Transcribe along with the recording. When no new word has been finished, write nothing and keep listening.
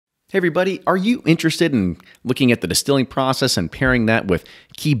Hey everybody, are you interested in looking at the distilling process and pairing that with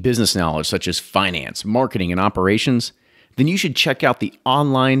key business knowledge such as finance, marketing, and operations? Then you should check out the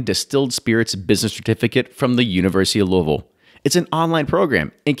online Distilled Spirits Business Certificate from the University of Louisville. It's an online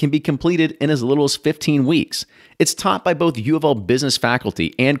program and can be completed in as little as 15 weeks. It's taught by both U of L business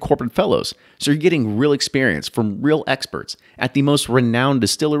faculty and corporate fellows, so you're getting real experience from real experts at the most renowned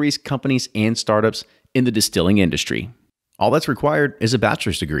distilleries, companies, and startups in the distilling industry. All that's required is a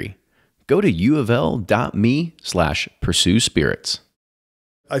bachelor's degree. Go to ufl.me/pursue spirits.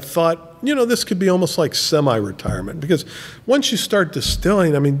 I thought, this could be almost like semi-retirement because once you start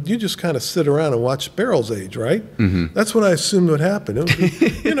distilling, you just kind of sit around and watch barrels age, right? Mm-hmm. That's what I assumed would happen. It would be,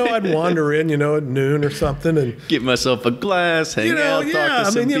 I'd wander in, at noon or something and get myself a glass, hang out, talk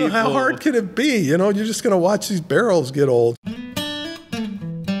to some people. How hard could it be? You're just going to watch these barrels get old.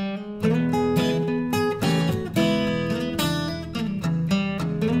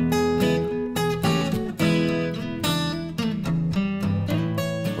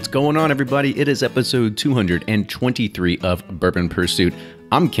 Going on, everybody? It is episode 223 of Bourbon Pursuit.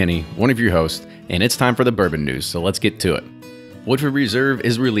 I'm Kenny, one of your hosts, and it's time for the bourbon news, so let's get to it. Woodford Reserve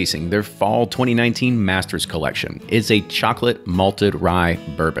is releasing their Fall 2019 Masters Collection. It's a chocolate malted rye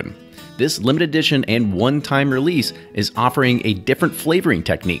bourbon. This limited edition and one-time release is offering a different flavoring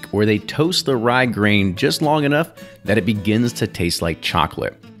technique where they toast the rye grain just long enough that it begins to taste like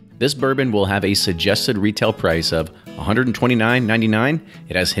chocolate. This bourbon will have a suggested retail price of $129.99.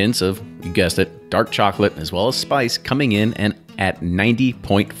 It has hints of, you guessed it, dark chocolate as well as spice coming in and at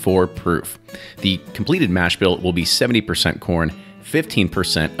 90.4 proof. The completed mash bill will be 70% corn,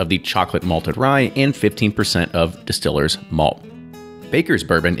 15% of the chocolate malted rye, and 15% of distiller's malt. Baker's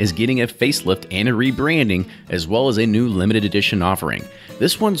Bourbon is getting a facelift and a rebranding, as well as a new limited edition offering.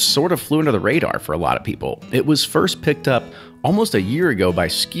 This one sort of flew under the radar for a lot of people. It was first picked up almost a year ago by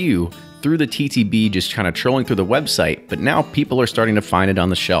SKU through the TTB, just kind of trolling through the website, but now people are starting to find it on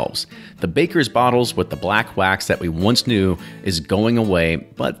the shelves. The Baker's bottles with the black wax that we once knew is going away,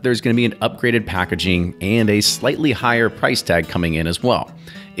 but there's going to be an upgraded packaging and a slightly higher price tag coming in as well.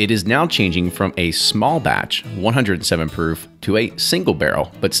 It is now changing from a small batch, 107 proof, to a single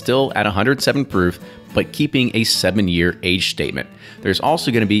barrel, but still at 107 proof, but keeping a 7-year age statement. There's also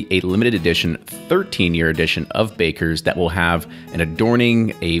going to be a limited edition 13-year edition of Baker's that will have an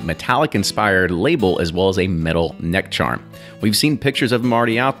adorning, a metallic-inspired label, as well as a metal neck charm. We've seen pictures of them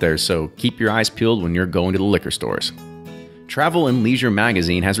already out there, so keep your eyes peeled when you're going to the liquor stores. Travel and Leisure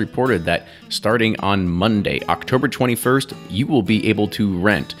magazine has reported that starting on Monday, October 21st, you will be able to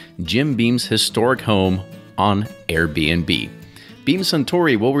rent Jim Beam's historic home on Airbnb. Beam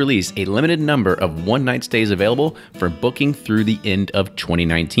Suntory will release a limited number of one-night stays available for booking through the end of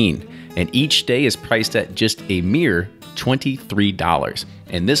 2019, and each stay is priced at just a mere $23,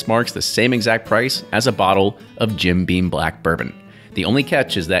 and this marks the same exact price as a bottle of Jim Beam Black Bourbon. The only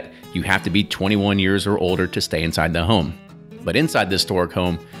catch is that you have to be 21 years or older to stay inside the home. But inside this historic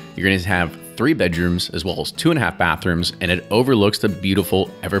home, you're going to have 3 bedrooms as well as 2.5 bathrooms, and it overlooks the beautiful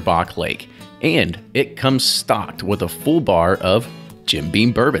Everbach Lake. And it comes stocked with a full bar of Jim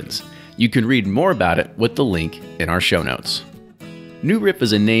Beam bourbons. You can read more about it with the link in our show notes. New Riff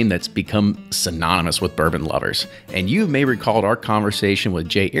is a name that's become synonymous with bourbon lovers, and you may recall our conversation with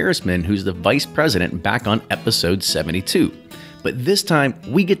Jay Erisman, who's the vice president, back on episode 72. But this time,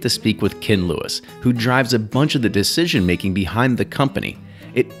 we get to speak with Ken Lewis, who drives a bunch of the decision-making behind the company.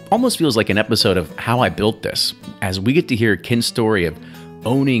 It almost feels like an episode of How I Built This, as we get to hear Ken's story of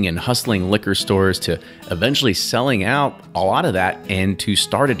owning and hustling liquor stores to eventually selling out a lot of that and to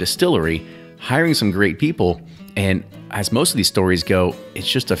start a distillery, hiring some great people. And as most of these stories go, it's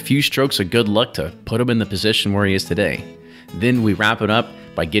just a few strokes of good luck to put him in the position where he is today. Then we wrap it up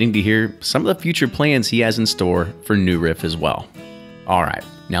by getting to hear some of the future plans he has in store for New Riff as well. All right,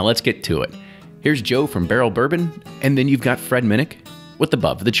 now let's get to it. Here's Joe from Barrel Bourbon, and then you've got Fred Minnick with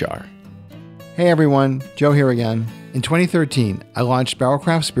Above the Char. Hey everyone, Joe here again. In 2013, I launched Barrel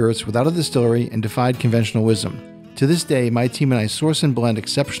Craft Spirits without a distillery and defied conventional wisdom. To this day, my team and I source and blend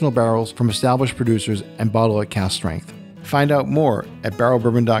exceptional barrels from established producers and bottle at cask strength. Find out more at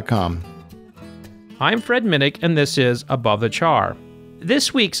barrelbourbon.com. I'm Fred Minnick, and this is Above the Char.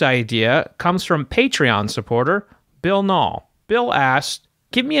 This week's idea comes from Patreon supporter Bill Nall. Bill asked,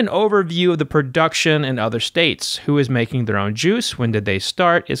 give me an overview of the production in other states. Who is making their own juice? When did they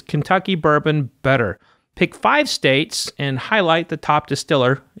start? Is Kentucky bourbon better? Pick 5 states and highlight the top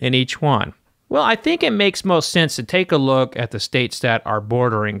distiller in each one. Well, I think it makes most sense to take a look at the states that are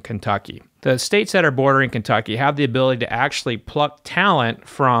bordering Kentucky. The states that are bordering Kentucky have the ability to actually pluck talent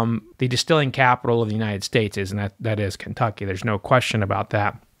from the distilling capital of the United States, and that is Kentucky. There's no question about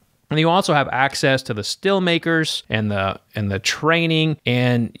that. And you also have access to the still makers and the training,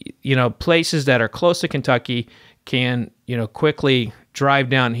 and places that are close to Kentucky can quickly drive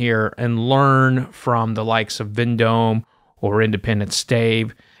down here and learn from the likes of Vendome or Independent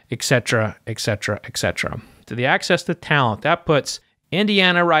Stave, etc., etc., etc. So the access to talent, that puts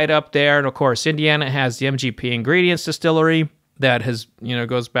Indiana right up there, and of course Indiana has the MGP Ingredients Distillery that has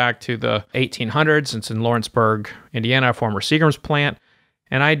goes back to the 1800s. It's in Lawrenceburg, Indiana, former Seagram's plant.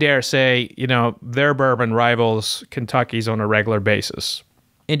 And I dare say, their bourbon rivals Kentucky's on a regular basis.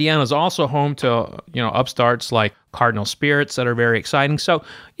 Indiana is also home to, upstarts like Cardinal Spirits that are very exciting. So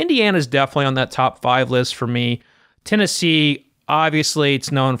Indiana's definitely on that top 5 list for me. Tennessee, obviously,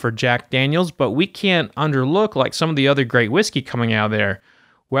 it's known for Jack Daniels, but we can't underlook like some of the other great whiskey coming out of there.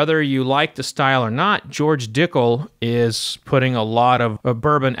 Whether you like the style or not, George Dickel is putting a lot of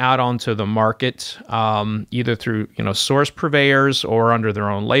bourbon out onto the market, either through source purveyors or under their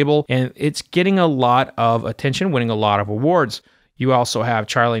own label, and it's getting a lot of attention, winning a lot of awards. You also have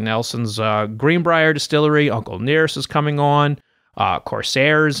Charlie Nelson's Greenbrier Distillery. Uncle Nearest is coming on.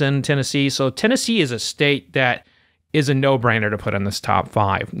 Corsairs in Tennessee. So Tennessee is a state that is a no-brainer to put in this top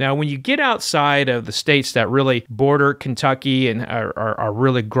 5. Now, when you get outside of the states that really border Kentucky and are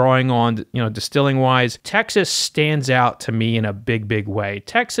really growing on, distilling-wise, Texas stands out to me in a big, big way.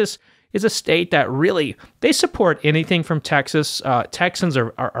 Texas is a state that really, they support anything from Texas. Texans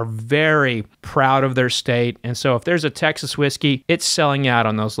are very proud of their state, and so if there's a Texas whiskey, it's selling out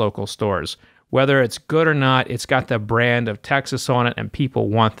on those local stores. Whether it's good or not, it's got the brand of Texas on it, and people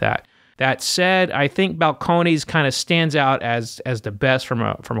want that. That said, I think Balcones kind of stands out as the best from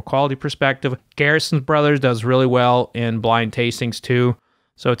a quality perspective. Garrison's Brothers does really well in blind tastings too.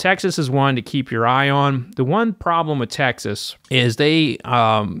 So Texas is one to keep your eye on. The one problem with Texas is they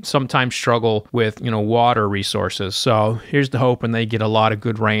sometimes struggle with water resources. So here's the hope, and they get a lot of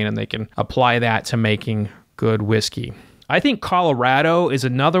good rain and they can apply that to making good whiskey. I think Colorado is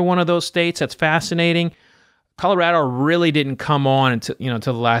another one of those states that's fascinating. Colorado really didn't come on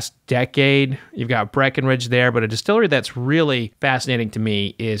until the last decade. You've got Breckenridge there, but a distillery that's really fascinating to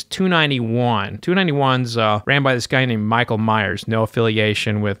me is 291. 291's ran by this guy named Michael Myers, no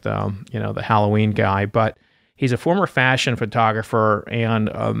affiliation with the Halloween guy, but he's a former fashion photographer, and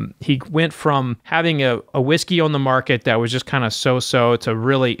he went from having a whiskey on the market that was just kind of so-so to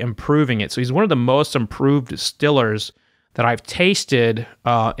really improving it. So he's one of the most improved distillers that I've tasted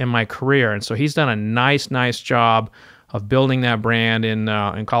in my career. And so he's done a nice job of building that brand in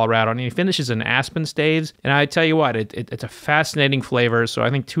Colorado. And he finishes in Aspen staves. And I tell you what, it's a fascinating flavor. So I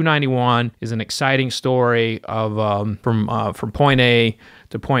think 291 is an exciting story of from point A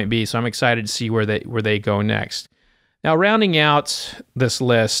to point B. So I'm excited to see where they go next. Now, rounding out this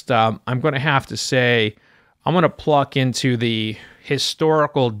list, I'm going to have to say I'm going to pluck into the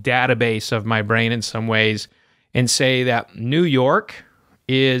historical database of my brain in some ways and say that New York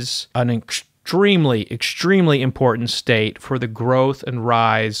is an extremely important state for the growth and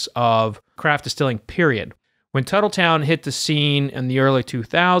rise of craft distilling, period. When Tuttletown hit the scene in the early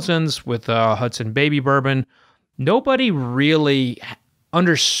 2000s with Hudson Baby Bourbon, nobody really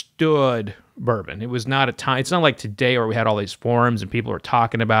understood bourbon. It was not a time, it's not like today where we had all these forums and people were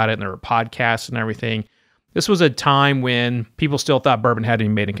talking about it and there were podcasts and everything. This was a time when people still thought bourbon had to be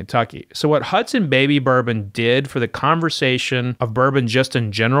made in Kentucky. So what Hudson Baby Bourbon did for the conversation of bourbon just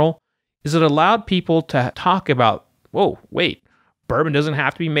in general is it allowed people to talk about, whoa, wait, bourbon doesn't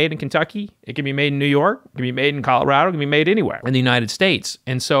have to be made in Kentucky. It can be made in New York. It can be made in Colorado. It can be made anywhere in the United States.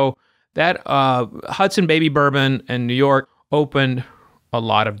 And so that Hudson Baby Bourbon in New York opened a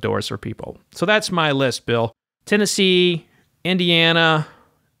lot of doors for people. So that's my list, Bill. Tennessee, Indiana,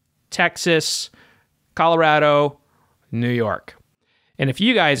 Texas, Colorado, New York. And if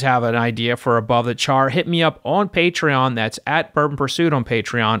you guys have an idea for Above the Char, hit me up on Patreon. That's at Bourbon Pursuit on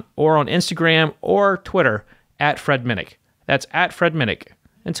Patreon, or on Instagram or Twitter at Fred Minnick. That's at Fred Minnick.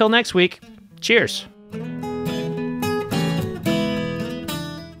 Until next week, cheers.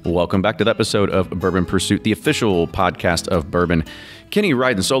 Welcome back to the episode of Bourbon Pursuit, the official podcast of bourbon. Kenny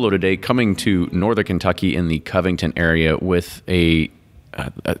riding solo today, coming to Northern Kentucky in the Covington area with a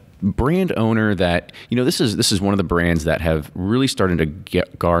brand owner that, this is one of the brands that have really started to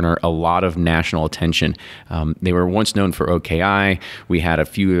garner a lot of national attention. They were once known for OKI. We had a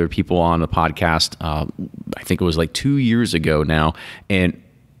few other people on the podcast. I think it was like 2 years ago now. And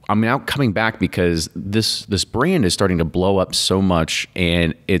I'm now coming back because this brand is starting to blow up so much,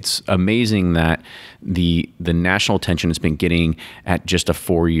 and it's amazing that the national attention it's been getting at just a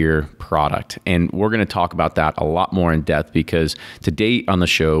 4-year product. And we're going to talk about that a lot more in depth because today on the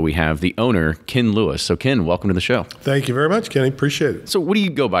show we have the owner, Ken Lewis. So Ken, welcome to the show. Thank you very much, Kenny. Appreciate it. So what do you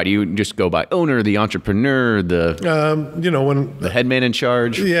go by? Do you just go by owner, the entrepreneur, the head man in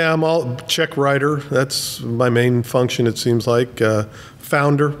charge? Yeah, I'm all check writer. That's my main function, it seems like.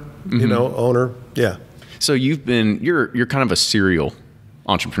 Founder, owner. Yeah. So you're kind of a serial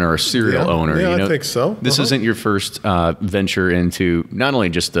entrepreneur, a serial owner. Yeah, I think so. This isn't your first venture into not only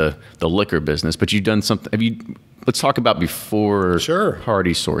just the liquor business, but you've done something. Let's talk about before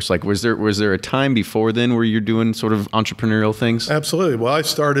Party Source. Like, was there a time before then where you're doing sort of entrepreneurial things? Absolutely. Well, I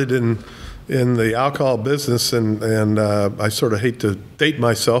started in the alcohol business, and I sort of hate to date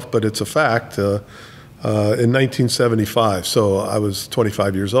myself, but it's a fact. In 1975, so I was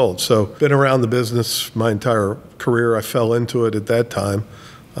 25 years old. So been around the business my entire career. I fell into it at that time,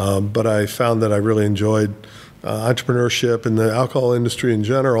 but I found that I really enjoyed entrepreneurship and the alcohol industry in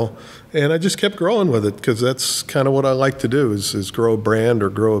general, and I just kept growing with it because that's kind of what I like to do is grow a brand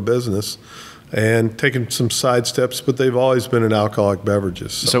or grow a business. And taking some side steps, but they've always been in alcoholic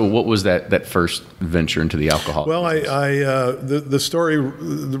beverages. So what was that first venture into the alcohol? Well, the story,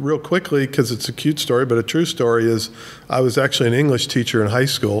 real quickly, because it's a cute story, but a true story, is I was actually an English teacher in high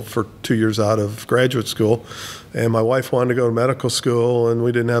school for 2 years out of graduate school, and my wife wanted to go to medical school, and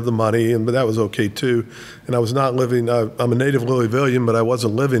we didn't have the money, but that was okay too. And I was not living. I'm a native Louisvillian, but I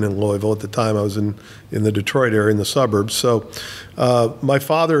wasn't living in Louisville at the time. I was in the Detroit area, in the suburbs. So my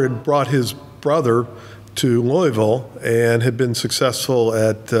father had brought his brother to Louisville and had been successful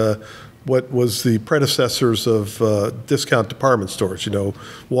at what was the predecessors of discount department stores.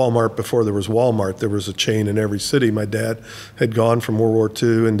 Walmart, before there was Walmart, there was a chain in every city. My dad had gone from World War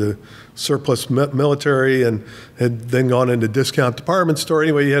II into surplus military and had then gone into discount department store.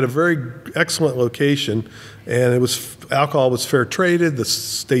 Anyway, he had a very excellent location, and alcohol was fair traded. The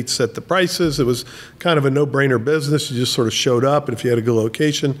state set the prices. It was kind of a no-brainer business. You just sort of showed up, and if you had a good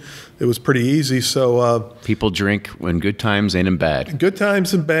location, it was pretty easy. So people drink in good times and in bad. Good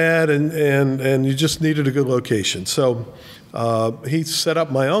times and bad, and you just needed a good location. So he set up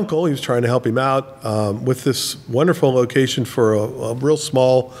my uncle. He was trying to help him out with this wonderful location for a real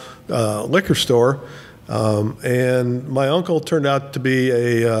small liquor store. And my uncle turned out to be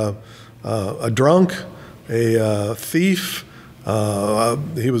a drunk, a thief.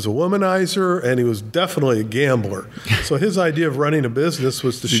 He was a womanizer, and he was definitely a gambler. So his idea of running a business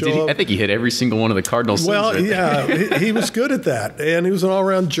was to show up. I think he hit every single one of the cardinal sins. Well, yeah, he was good at that, and he was an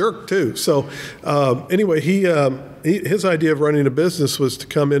all-around jerk too. So anyway, his idea of running a business was to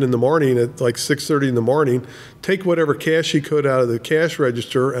come in the morning at like 6:30 in the morning, take whatever cash he could out of the cash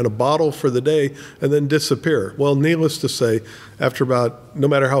register and a bottle for the day, and then disappear. Well, needless to say, no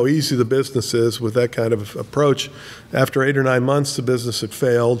matter how easy the business is with that kind of approach, after 8 or 9 months, the business had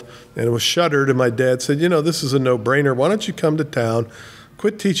failed and it was shuttered. And my dad said, this is a no-brainer. Why don't you come to town,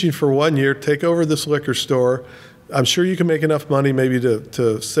 quit teaching for 1 year, take over this liquor store. I'm sure you can make enough money maybe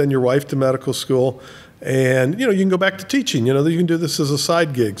to send your wife to medical school. And, you can go back to teaching. You can do this as a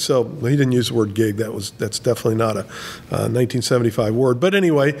side gig. So he didn't use the word gig. That's definitely not a 1975 word. But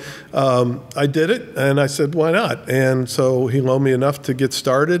anyway, I did it, and I said, why not? And so he loaned me enough to get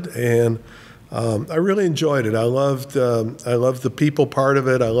started, and I really enjoyed it. I loved the people part of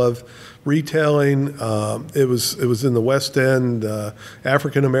it. I loved retailing. It was in the West End,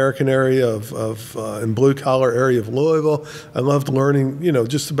 African American area and blue collar area of Louisville. I loved learning,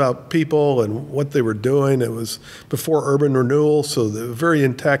 just about people and what they were doing. It was before urban renewal, so they were very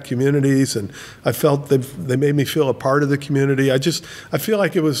intact communities, and I felt they made me feel a part of the community. I feel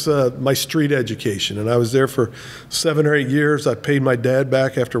like it was my street education, and I was there for 7 or 8 years. I paid my dad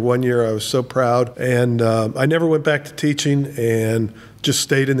back after 1 year. I was so proud, and I never went back to teaching, and just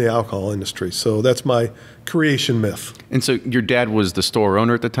stayed in the alcohol industry. So that's my creation myth. And so your dad was the store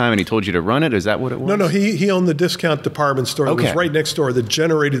owner at the time, and he told you to run it? Is that what it was? No, he owned the discount department store that was right next door that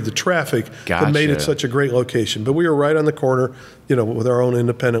generated the traffic that made it such a great location. But we were right on the corner, with our own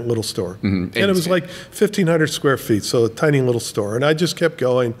independent little store. Mm-hmm. And it was like 1,500 square feet, so a tiny little store. And I just kept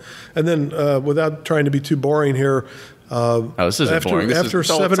going. And then without trying to be too boring here, this isn't boring. It's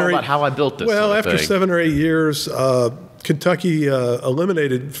all about how I built this. Well, after 7 or 8 years, Kentucky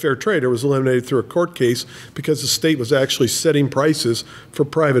eliminated fair trade. It was eliminated through a court case because the state was actually setting prices for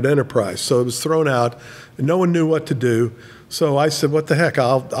private enterprise. So it was thrown out, and no one knew what to do. So I said, what the heck,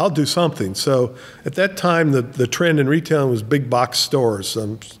 I'll do something. So at that time, the trend in retailing was big box stores.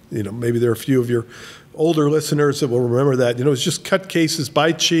 Maybe there are a few of your older listeners that will remember that. You know, it was just cut cases,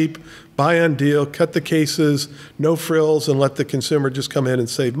 buy cheap, buy on deal, cut the cases, no frills, and let the consumer just come in and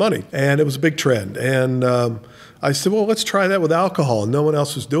save money. And it was a big trend. And I said, well, let's try that with alcohol. And no one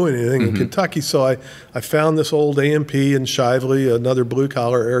else was doing anything in Kentucky. So I found this old A&P in Shively, another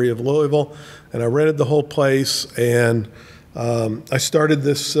blue-collar area of Louisville, and I rented the whole place. And I started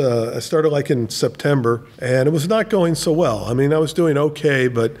like in September, and it was not going so well. I mean, I was doing okay,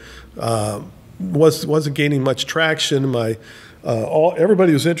 but wasn't gaining much traction.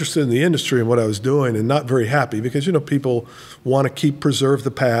 Everybody was interested in the industry and what I was doing, and not very happy because, you know, people want to preserve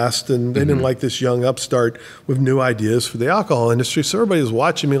the past, and they didn't like this young upstart with new ideas for the alcohol industry. So everybody was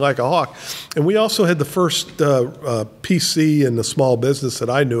watching me like a hawk. And we also had the first PC in the small business that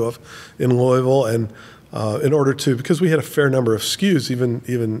I knew of in Louisville, and because we had a fair number of SKUs,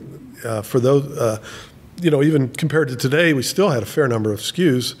 even for those. Even compared to today, we still had a fair number of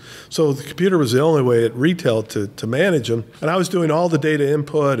SKUs. So the computer was the only way at retail to manage them. And I was doing all the data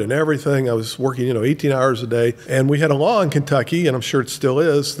input and everything. I was working, 18 hours a day. And we had a law in Kentucky, and I'm sure it still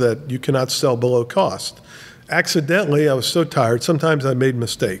is, that you cannot sell below cost. Accidentally, I was so tired. Sometimes I made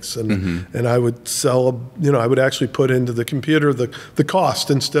mistakes, and I would sell. I would actually put into the computer the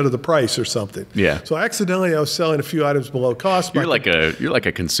cost instead of the price or something. Yeah. So accidentally, I was selling a few items below cost. You're like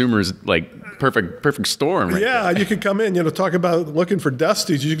a consumer's perfect storm. Right Yeah, you could come in. Talk about looking for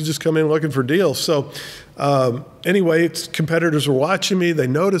dusties. You could just come in looking for deals. So anyway, competitors were watching me. They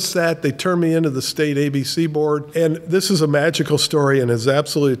noticed that. They turned me into the state ABC board. And this is a magical story, and is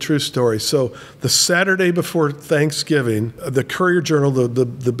absolutely a true story. So the Saturday before Thanksgiving, the Courier-Journal,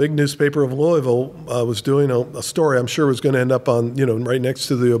 the big newspaper of Louisville, was doing a story I'm sure was going to end up on, right next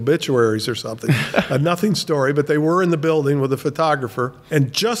to the obituaries or something. A nothing story, but they were in the building with a photographer.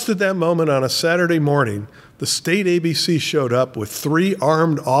 And just at that moment on a Saturday morning, the state ABC showed up with 3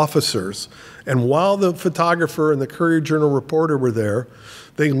 armed officers. And while the photographer and the Courier-Journal reporter were there,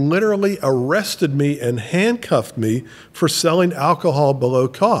 they literally arrested me and handcuffed me for selling alcohol below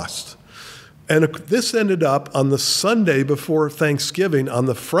cost. And this ended up on the Sunday before Thanksgiving on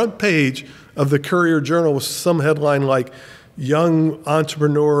the front page of the Courier-Journal with some headline like, "Young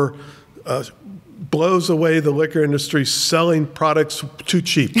Entrepreneur blows away the liquor industry selling products too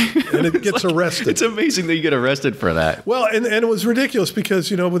cheap," and it gets arrested. It's amazing that you get arrested for that. Well, and it was ridiculous because,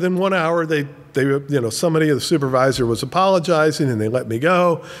 within 1 hour, somebody, the supervisor was apologizing, and they let me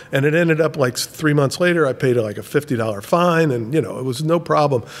go. And it ended up like 3 months later, I paid like a $50 fine, and, it was no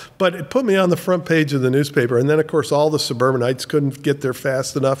problem. But it put me on the front page of the newspaper. And then, of course, all the suburbanites couldn't get there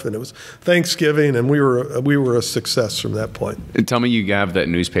fast enough, and it was Thanksgiving, and we were a success from that point. And tell me you have that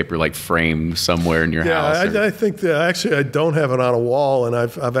newspaper framed somewhere in your house. Yeah, I think that actually I don't have it on a wall, and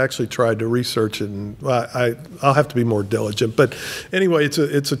I've actually tried to research it, and I'll have to be more diligent. But anyway,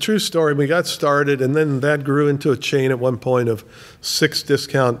 it's a true story. We got started, and then that grew into a chain at one point of 6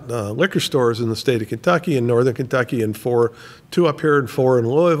 discount liquor stores in the state of Kentucky and northern Kentucky, and 2 up here and 4 in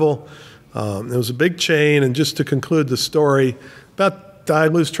Louisville. It was a big chain, and just to conclude the story, I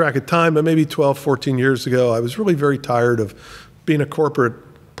lose track of time, but maybe 12, 14 years ago, I was really very tired of being a corporate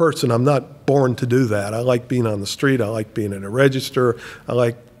person. I'm not born to do that. I like being on the street. I like being in a register. I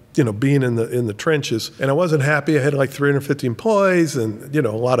like being in the trenches. And I wasn't happy. I had like 350 employees and,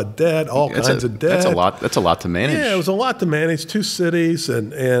 a lot of debt, kinds of debt. That's a lot to manage. Yeah, it was a lot to manage, 2 cities.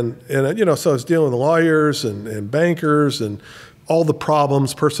 And so I was dealing with lawyers and bankers and all the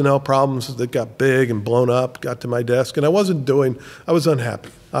problems, personnel problems that got big and blown up, got to my desk. And I was unhappy.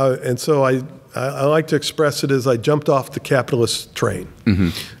 And so I like to express it as I jumped off the capitalist train.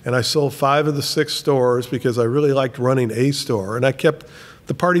 And I sold 5 of the 6 stores because I really liked running a store. And I kept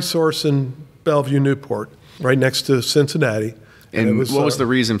the Party Source in Bellevue, Newport, right next to Cincinnati. And what was the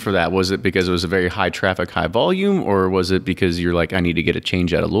reason for that? Was it because it was a very high traffic, high volume, or was it because you're like, I need to get a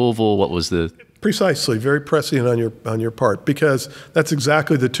change out of Louisville? What was the... Precisely, very prescient on your part, because that's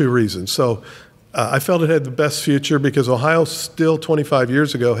exactly the 2 reasons. So I felt it had the best future because Ohio still 25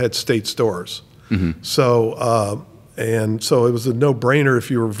 years ago had state stores. So it was a no-brainer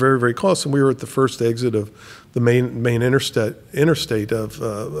if you were very, very close. And we were at the first exit of the main interstate of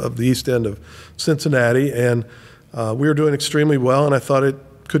the east end of Cincinnati, and we were doing extremely well. And I thought it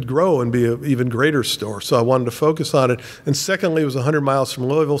could grow and be an even greater store. So I wanted to focus on it. And secondly, it was 100 miles from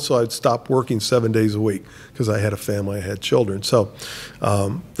Louisville, so I'd stopped working 7 days a week because I had a family, I had children. So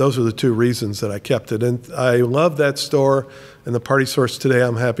those are the 2 reasons that I kept it. And I love that store. And the Party Source today,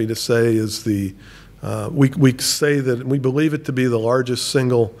 I'm happy to say, is we say that we believe it to be the largest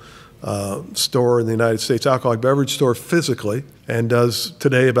single store in the United States, alcoholic beverage store physically, and does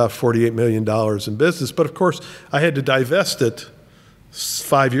today about $48 million in business. But of course, I had to divest it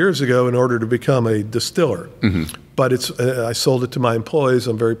 5 years ago in order to become a distiller. But I sold it to my employees.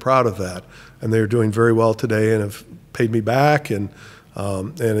 I'm very proud of that, and they're doing very well today and have paid me back, and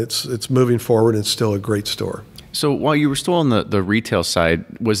it's moving forward. And it's still a great store. So while you were still on the retail side,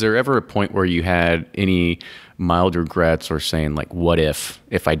 was there ever a point where you had any mild regrets or saying like, what if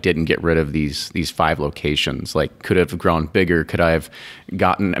I didn't get rid of these 5 locations? Like, could have grown bigger? Could I have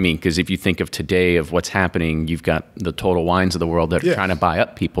gotten, I mean, because if you think of today of what's happening, you've got the Total Wines of the world that are trying to buy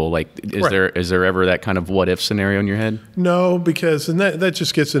up people. Like, is there ever that kind of what if scenario in your head? No, because that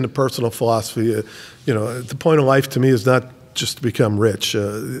just gets into personal philosophy. The point of life to me is not just to become rich.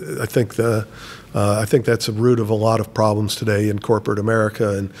 I think that's the root of a lot of problems today in corporate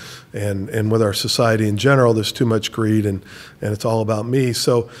America and with our society in general. There's too much greed and it's all about me.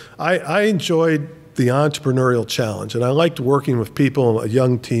 So I enjoyed the entrepreneurial challenge, and I liked working with people, a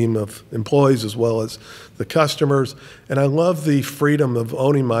young team of employees as well as the customers. And I love the freedom of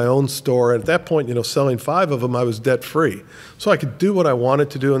owning my own store. At that point, selling 5 of them, I was debt free. So I could do what I wanted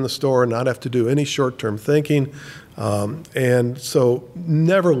to do in the store and not have to do any short-term thinking. And so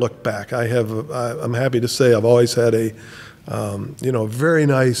never look back. I'm happy to say I've always had a very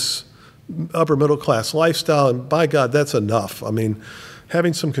nice upper middle class lifestyle. And by God, that's enough. I mean,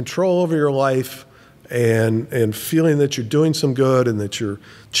 having some control over your life and feeling that you're doing some good and that you're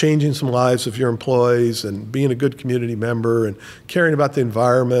changing some lives of your employees and being a good community member and caring about the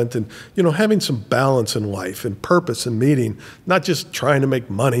environment and, having some balance in life and purpose and meaning, not just trying to make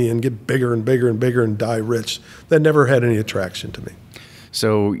money and get bigger and bigger and bigger and die rich. That never had any attraction to me.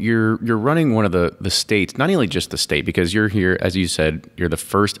 So you're running one of the states, not only just the state, because you're here, as you said, you're the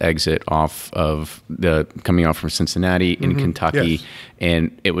first exit coming off from Cincinnati in Kentucky. Yes.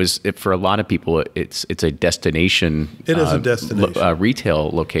 And for a lot of people, it's a destination. It is a destination. Retail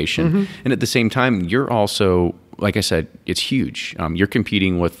location. And at the same time, you're also, like I said, it's huge. You're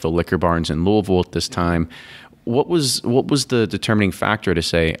competing with the liquor barns in Louisville at this time. What was the determining factor to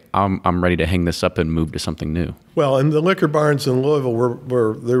say, I'm ready to hang this up and move to something new? Well, and the liquor barns in Louisville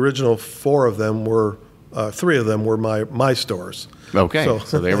were the original 4 of them were, 3 of them were my stores. Okay,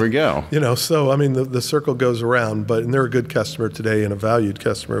 so there we go. So I mean, the circle goes around, and they're a good customer today and a valued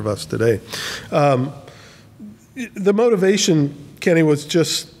customer of us today. The motivation, Kenny, was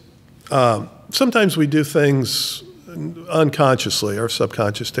just sometimes we do things unconsciously. Our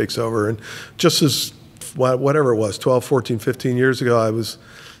subconscious takes over, and just as whatever it was, 12, 14, 15 years ago, I was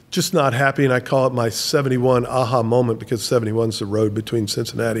just not happy, and I call it my 71 aha moment, because 71's the road between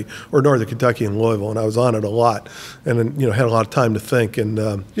Cincinnati or northern Kentucky and Louisville, and I was on it a lot and had a lot of time to think, and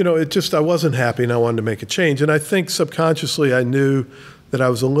I wasn't happy, and I wanted to make a change. And I think subconsciously I knew that I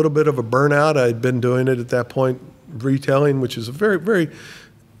was a little bit of a burnout. I had been doing it at that point, retailing, which is a very, very,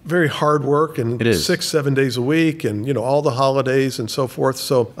 very hard work, and 6-7 days a week, and all the holidays and so forth.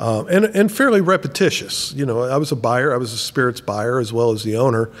 So and fairly repetitious. I was a buyer. I was a spirits buyer as well as the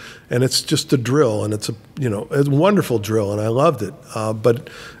owner, and it's just a drill, and it's a wonderful drill, and I loved it.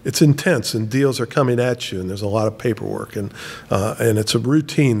 But it's intense, and deals are coming at you, and there's a lot of paperwork, and it's a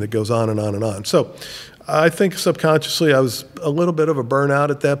routine that goes on and on and on. So I think subconsciously I was a little bit of a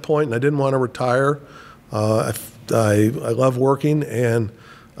burnout at that point, and I didn't want to retire. I love working, and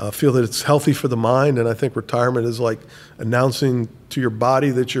feel that it's healthy for the mind, and I think retirement is like announcing to your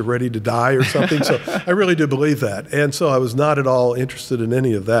body that you're ready to die or something. So I really do believe that, and so I was not at all interested in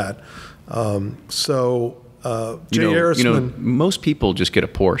any of that. Jay Erisman, most people just get a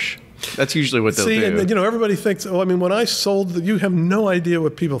Porsche. That's usually what they'll do. And, everybody thinks, when I sold, you have no idea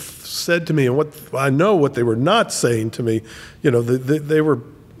what people said to me, and I know what they were not saying to me. They were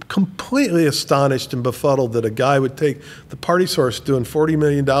completely astonished and befuddled that a guy would take the party source doing $40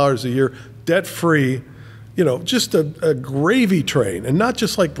 million a year, debt-free, just a gravy train, and not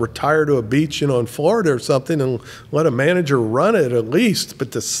just like retire to a beach, in Florida or something and let a manager run it at least,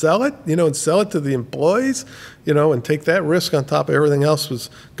 but to sell it, and sell it to the employees, and take that risk on top of everything else, was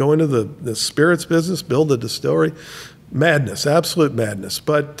go into the spirits business, build a distillery. Madness, absolute madness.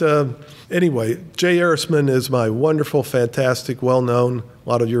 But anyway, Jay Erisman is my wonderful, fantastic, well-known. A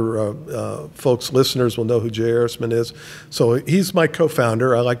lot of your folks, listeners, will know who Jay Erisman is. So he's my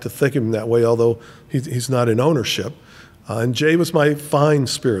co-founder. I like to think of him that way, although he's not in ownership. And Jay was my fine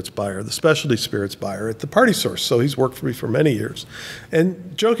spirits buyer, the specialty spirits buyer at the Party Source. So he's worked for me for many years.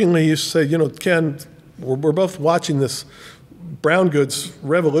 And jokingly, he used to say, Ken, we're both watching this brown goods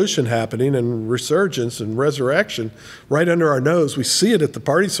revolution happening and resurgence and resurrection right under our nose. We see it at the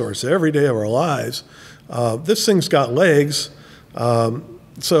Party Source every day of our lives. This thing's got legs.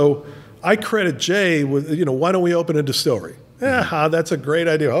 So I credit Jay with, why don't we open a distillery? Yeah, that's a great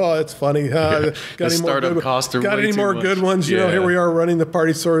idea. Oh, that's funny. Got any more good ones? You know, here we are running the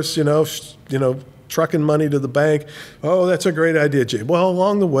party source. You know, trucking money to the bank. Oh, that's a great idea, Jay. Well,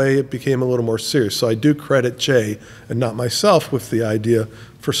 along the way, it became a little more serious. So I do credit Jay and not myself with the idea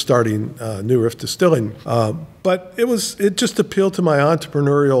for starting New Riff Distilling. But it just appealed to my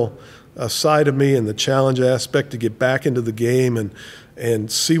entrepreneurial side of me and the challenge aspect to get back into the game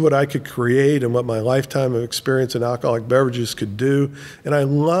and see what I could create and what my lifetime of experience in alcoholic beverages could do. And I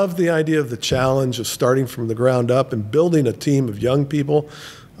love the idea of the challenge of starting from the ground up and building a team of young people,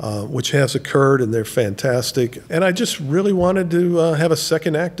 which has occurred, and they're fantastic. And I just really wanted to have a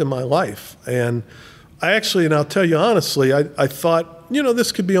second act in my life. And and I'll tell you honestly, I thought, you know,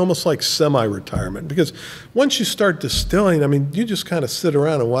 this could be almost like semi-retirement, because once you start distilling, I mean, you just kind of sit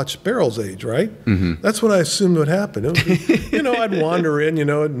around and watch barrels age, right? Mm-hmm. That's what I assumed would happen. It would be, you know, I'd wander in, you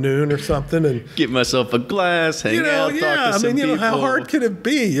know, at noon or something and get myself a glass, hang out, talk to some people. How hard could it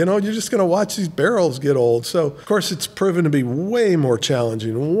be? You know, you're just going to watch these barrels get old. So, of course, it's proven to be way more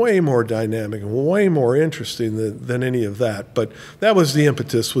challenging, way more dynamic, and way more interesting than any of that. But that was the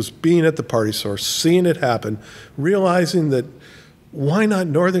impetus, was being at the party source, seeing it happen, realizing that why not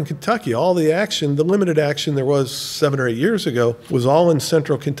Northern Kentucky? All the action, the limited action there was 7 or 8 years ago, was all in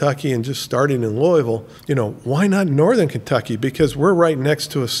Central Kentucky and just starting in Louisville. You know, why not Northern Kentucky? Because we're right next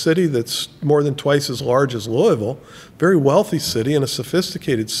to a city that's more than twice as large as Louisville, very wealthy city and a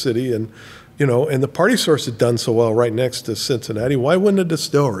sophisticated city. And, you know, and the party source had done so well right next to Cincinnati. Why wouldn't a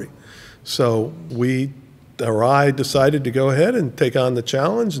distillery? So I decided to go ahead and take on the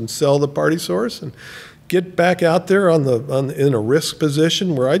challenge and sell the party source and get back out there in a risk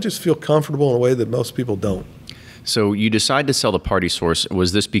position where I just feel comfortable in a way that most people don't. So you decide to sell the party source.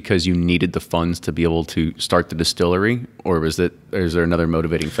 Was this because you needed the funds to be able to start the distillery, or is there another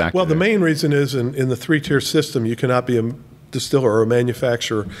motivating factor? Well, the main reason is in the three-tier system, you cannot be a distiller or a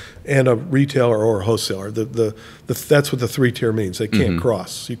manufacturer and a retailer or a wholesaler. That's what the three-tier means. They can't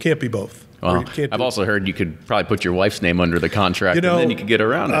cross. You can't be both. Well, I've also heard you could probably put your wife's name under the contract, and then you could get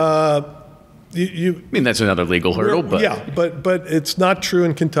around it. I mean, that's another legal hurdle, but yeah, but it's not true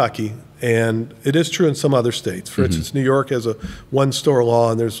in Kentucky, and it is true in some other states. For instance, New York has a one-store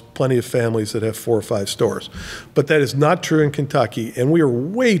law, and there's plenty of families that have 4 or 5 stores. But that is not true in Kentucky, and we are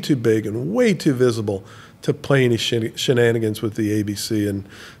way too big and way too visible to play any shenanigans with the ABC, and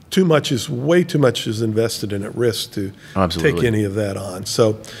way too much is invested in at risk to take any of that on.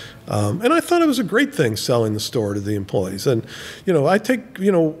 So. And I thought it was a great thing selling the store to the employees. And, you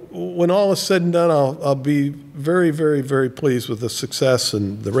know, when all is said and done, I'll be very, very, very pleased with the success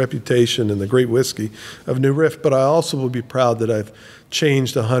and the reputation and the great whiskey of New Riff. But I also will be proud that I've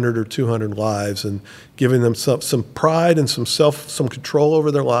changed 100 or 200 lives and giving them some pride and some control over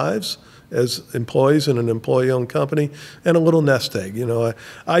their lives as employees in an employee-owned company, and a little nest egg. You know,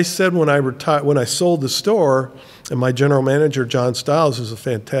 I said when I sold the store, and my general manager, John Stiles, is a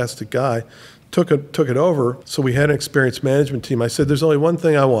fantastic guy, took it over, so we had an experienced management team. I said, there's only one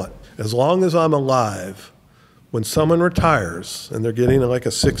thing I want. As long as I'm alive, when someone retires and they're getting like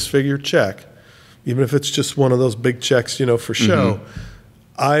a 6-figure check, even if it's just one of those big checks, you know, for show,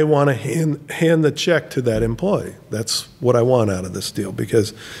 I want to hand the check to that employee. That's what I want out of this deal,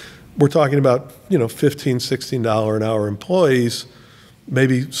 because we're talking about, you know, $15, $16 an hour employees.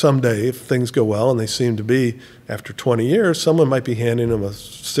 Maybe someday, if things go well, and they seem to be, after 20 years, someone might be handing them a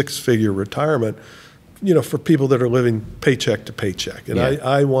 6-figure retirement, you know, for people that are living paycheck to paycheck. And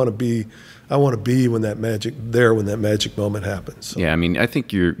I want to be when that magic moment happens. So. Yeah, I mean, I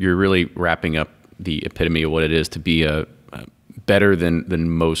think you're really wrapping up the epitome of what it is to be better than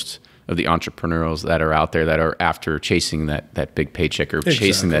most of the entrepreneurs that are out there that are after chasing that big paycheck or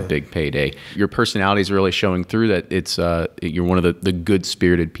chasing that big payday. Your personality is really showing through that. It's you're one of the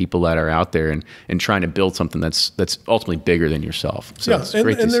good-spirited people that are out there and trying to build something that's ultimately bigger than yourself. So yeah,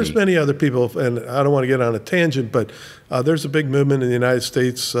 and there's many other people, and I don't want to get on a tangent, but there's a big movement in the United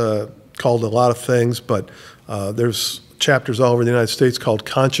States called a lot of things, but there's chapters all over the United States called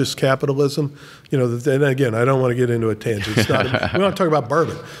conscious capitalism. You know, and again, I don't want to get into a tangent. It's not, we don't talk about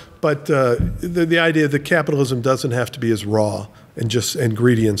bourbon. But the idea that capitalism doesn't have to be as raw and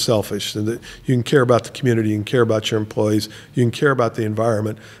greedy and selfish, and that you can care about the community, you can care about your employees, you can care about the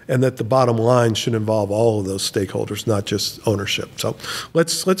environment, and that the bottom line should involve all of those stakeholders, not just ownership. So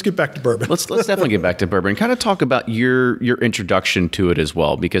let's get back to bourbon. Let's definitely get back to bourbon. Kind of talk about your introduction to it as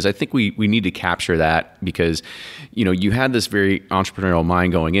well, because I think we need to capture that, because you know, you had this very entrepreneurial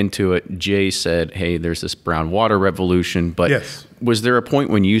mind going into it. Jay said, "Hey, there's this brown water revolution," but yes. Was there a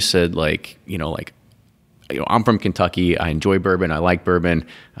point when you said, like, you know, like, I'm from Kentucky. I enjoy bourbon. I like bourbon.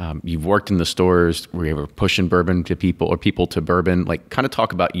 You've worked in the stores where you were pushing bourbon to people or people to bourbon. Like, kind of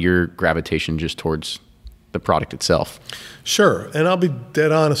talk about your gravitation just towards the product itself. Sure, and I'll be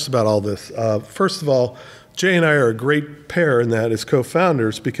dead honest about all this. First of all, Jay and I are a great pair in that as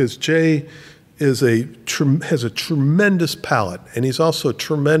co-founders, because Jay has a tremendous palate, and he's also a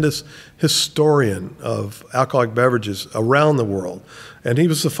tremendous historian of alcoholic beverages around the world. And he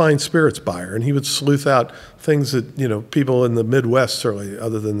was a fine spirits buyer, and he would sleuth out things that, you know, people in the Midwest, certainly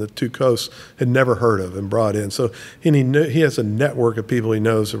other than the two coasts, had never heard of and brought in. So he has a network of people he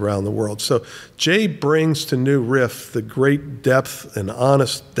knows around the world. So Jay brings to New Riff the great depth and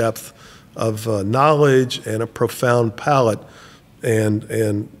honest depth of knowledge and a profound palate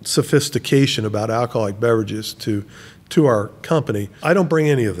and sophistication about alcoholic beverages to our company. I don't bring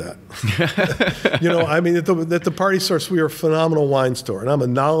any of that. You know, I mean, at the Party Source, we are a phenomenal wine store, and I'm a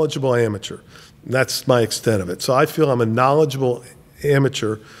knowledgeable amateur. That's my extent of it. So I feel I'm a knowledgeable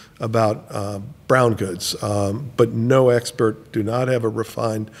amateur about brown goods, but no expert, do not have a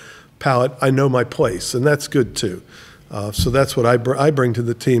refined palate. I know my place, and that's good too. So that's what I bring to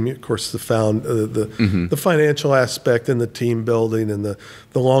the team. Of course, the financial aspect and the team building and the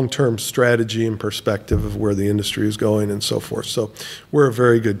long-term strategy and perspective of where the industry is going and so forth. So we're a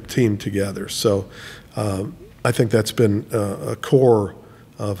very good team together. So I think that's been a core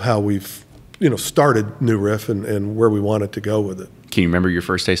of how we've started New Riff and where we wanted to go with it. Can you remember your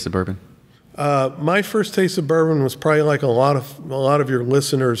first taste of bourbon? My first taste of bourbon was probably like a lot of your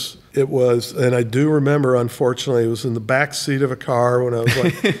listeners. It was, and I do remember, unfortunately, it was in the back seat of a car when I was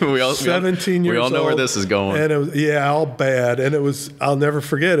like 17 years old. We all know where this is going. And it was, all bad. And it was, I'll never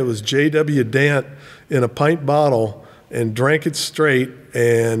forget, it was J.W. Dant in a pint bottle and drank it straight,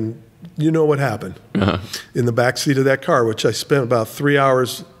 and you know what happened in the back seat of that car, which I spent about 3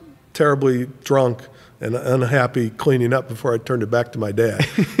 hours terribly drunk and unhappy cleaning up before I turned it back to my dad.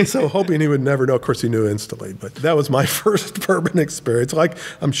 So hoping he would never know. Of course, he knew instantly. But that was my first bourbon experience, like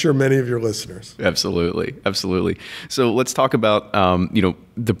I'm sure many of your listeners. Absolutely. Absolutely. So let's talk about,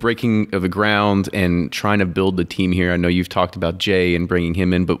 the breaking of the ground and trying to build the team here. I know you've talked about Jay and bringing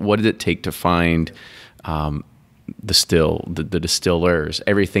him in, but what did it take to find the distillers,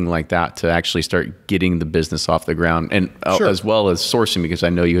 everything like that, to actually start getting the business off the ground, and Sure. as well as sourcing, because I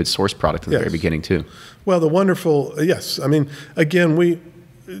know you had sourced product in the very beginning too. Well, yes. I mean, again,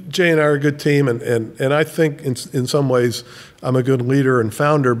 Jay and I are a good team, and I think in some ways I'm a good leader and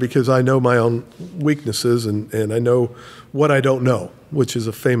founder because I know my own weaknesses and I know what I don't know, which is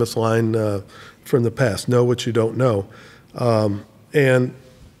a famous line from the past, know what you don't know. And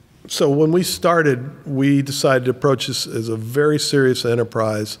so when we started, we decided to approach this as a very serious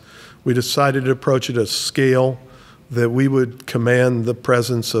enterprise. We decided to approach it at a scale that we would command the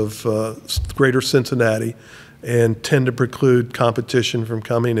presence of greater Cincinnati and tend to preclude competition from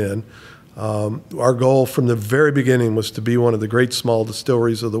coming in. Our goal from the very beginning was to be one of the great small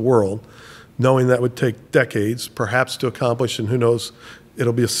distilleries of the world, knowing that would take decades, perhaps to accomplish, and who knows,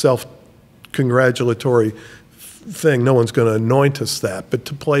 it'll be a self-congratulatory thing. No one's going to anoint us that, but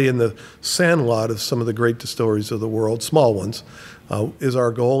to play in the sandlot of some of the great distilleries of the world, small ones, is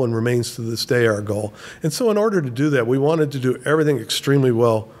our goal and remains to this day our goal. And so in order to do that, we wanted to do everything extremely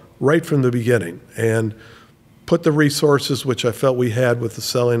well right from the beginning and put the resources, which I felt we had with the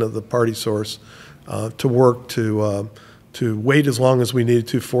selling of the Party Source, to work to wait as long as we needed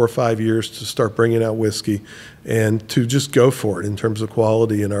to, 4 or 5 years, to start bringing out whiskey and to just go for it in terms of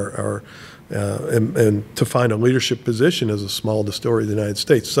quality and and to find a leadership position as a small distillery in the United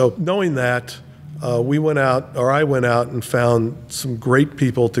States. So knowing that, I went out and found some great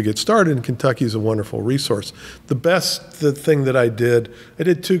people to get started, and Kentucky is a wonderful resource. The thing that I did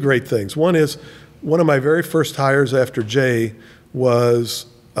two great things. One is, one of my very first hires after Jay was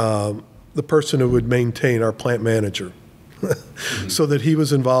the person who would maintain our plant manager. So that he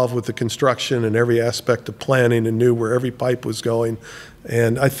was involved with the construction and every aspect of planning and knew where every pipe was going.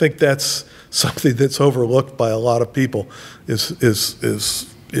 And I think that's something that's overlooked by a lot of people is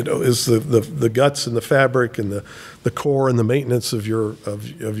the guts and the fabric and the core and the maintenance of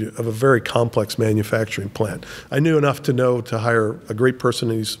a very complex manufacturing plant. I knew enough to know to hire a great person.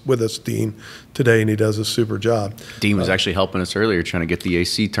 He's with us, Dean, today, and he does a super job. Dean was actually helping us earlier trying to get the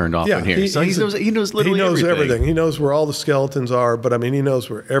AC turned off in here. He knows literally everything. He knows where all the skeletons are, but I mean, he knows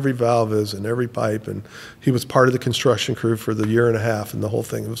where every valve is and every pipe, and he was part of the construction crew for the year and a half and the whole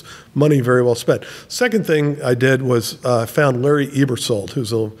thing. It was money very well spent. Second thing I did was found Larry Ebersold,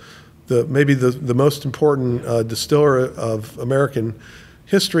 who's maybe the most important distiller of American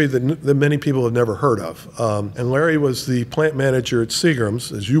history that many people have never heard of. And Larry was the plant manager at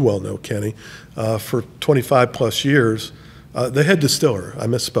Seagram's, as you well know, Kenny, for 25 plus years. The head distiller, I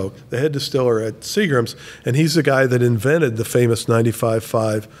misspoke, the head distiller at Seagram's, and he's the guy that invented the famous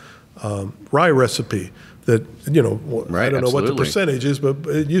 95.5 rye recipe that, you know, Right, I don't know what the absolutely. percentage is, but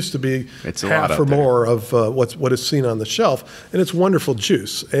it used to be It's a lot half out or there. more of what is seen on the shelf, and it's wonderful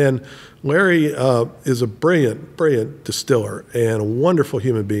juice. And Larry is a brilliant distiller and a wonderful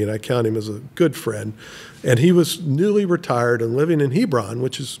human being. I count him as a good friend. And he was newly retired and living in Hebron,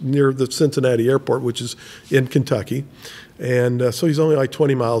 which is near the Cincinnati airport, which is in Kentucky. And so he's only like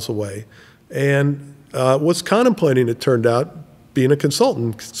 20 miles away. And was contemplating, it turned out, being a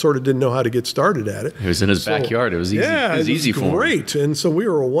consultant, sort of didn't know how to get started at it. It was in his backyard. It was easy. Yeah, it was easy for him. great. And so we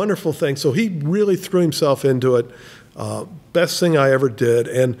were a wonderful thing. So he really threw himself into it. Best thing I ever did.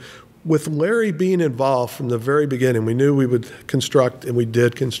 And with Larry being involved from the very beginning, we knew we would construct, and we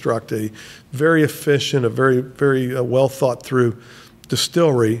did construct, a very efficient, a very well thought through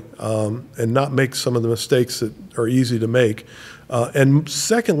distillery, and not make some of the mistakes that are easy to make. And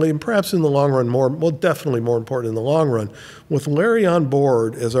secondly, and perhaps in the long run definitely more important in the long run, with Larry on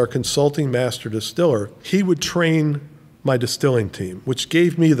board as our consulting master distiller, he would train my distilling team, which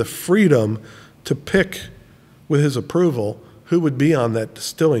gave me the freedom to pick, with his approval, who would be on that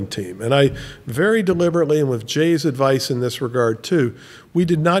distilling team. And I very deliberately, and with Jay's advice in this regard too, we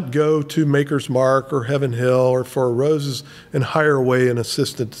did not go to Maker's Mark or Heaven Hill or Four Roses and hire away an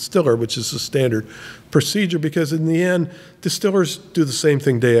assistant distiller, which is the standard procedure, because in the end, distillers do the same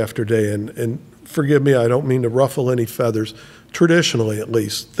thing day after day. And forgive me, I don't mean to ruffle any feathers. Traditionally, at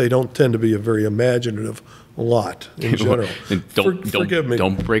least, they don't tend to be a very imaginative lot in general. And forgive me.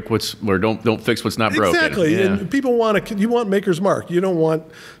 Don't break don't fix what's not broken. Exactly. Yeah. And people you want Maker's Mark. You don't want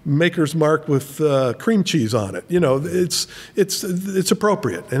Maker's Mark with cream cheese on it. You know, it's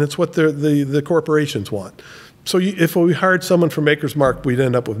appropriate, and it's what the corporations want. So if we hired someone from Maker's Mark, we'd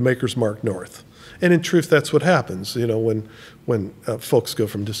end up with Maker's Mark North. And in truth, that's what happens, you know, when folks go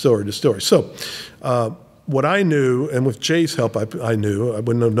from distillery to distillery. So what I knew, and with Jay's help, I knew, I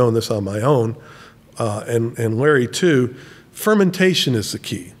wouldn't have known this on my own, and Larry too, fermentation is the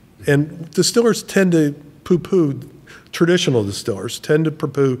key. And distillers tend to poo-poo, traditional distillers tend to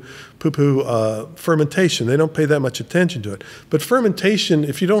poo-poo fermentation. They don't pay that much attention to it. But fermentation,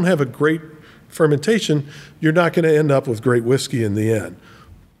 if you don't have a great fermentation, you're not going to end up with great whiskey in the end.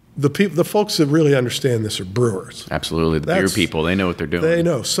 The folks that really understand this are brewers. Absolutely. The beer people, they know what they're doing. They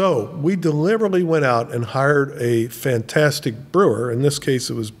know. So we deliberately went out and hired a fantastic brewer. In this case,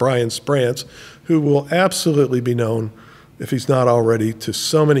 it was Brian Sprance, who will absolutely be known, if he's not already, to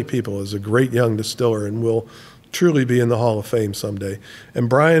so many people as a great young distiller and will truly be in the Hall of Fame someday. And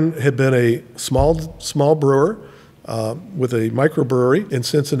Brian had been a small brewer with a microbrewery in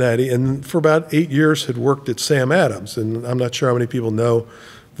Cincinnati, and for about 8 years had worked at Sam Adams. And I'm not sure how many people know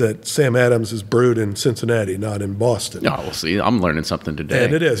that Sam Adams is brewed in Cincinnati, not in Boston. Oh, well, see, I'm learning something today.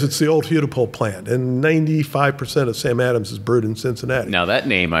 And it is. It's the old Hudipole plant. And 95% of Sam Adams is brewed in Cincinnati. Now, that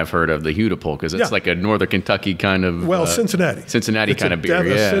name I've heard of, the Hudipole, because it's like a Northern Kentucky kind of... Well, Cincinnati. Cincinnati kind of beer,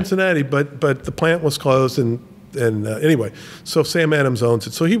 yeah. Cincinnati, but the plant was closed, and anyway, so Sam Adams owns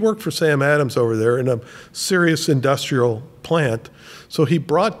it. So he worked for Sam Adams over there in a serious industrial plant. So he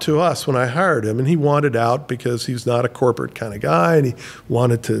brought to us when I hired him, and he wanted out because he's not a corporate kind of guy, and he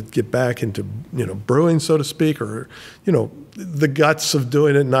wanted to get back into, you know, brewing, so to speak, or, you know, the guts of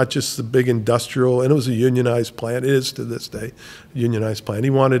doing it, not just the big industrial. And it was a unionized plant. It is to this day a unionized plant. He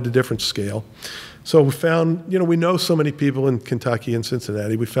wanted a different scale. So we found, you know, we know so many people in Kentucky and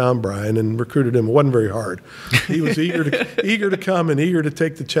Cincinnati. We found Brian and recruited him. It wasn't very hard. He was eager to come and eager to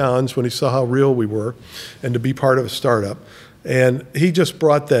take the challenge when he saw how real we were and to be part of a startup. And he just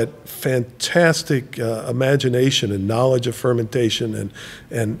brought that fantastic imagination and knowledge of fermentation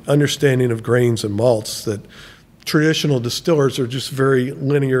and understanding of grains and malts that traditional distillers are just very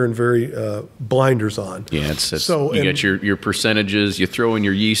linear and very blinders on. Yeah, you get your percentages, you throw in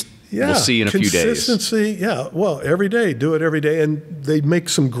your yeast, we'll see in a few days. Consistency, yeah. Well, every day, do it every day. And they make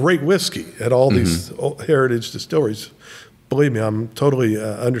some great whiskey at all these heritage distilleries. Believe me, I'm totally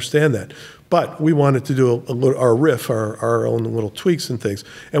understand that. But we wanted to do our riff, our own little tweaks and things.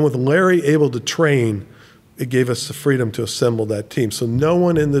 And with Larry able to train, it gave us the freedom to assemble that team. So no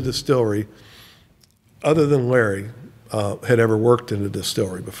one in the distillery, other than Larry, had ever worked in a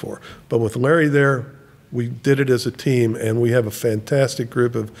distillery before. But with Larry there, we did it as a team, and we have a fantastic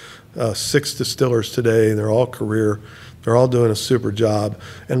group of 6 distillers today. They're all career. They're all doing a super job.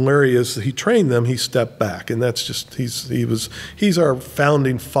 And Larry he trained them, he stepped back. And that's just, he's our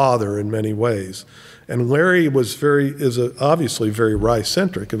founding father in many ways. And Larry obviously very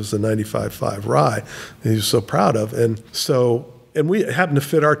rye-centric. It was the 95.5 rye that he was so proud of. And we happen to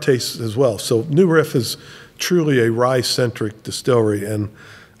fit our tastes as well. So New Riff is truly a rye-centric distillery. And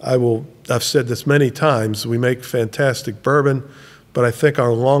I've said this many times, we make fantastic bourbon, but I think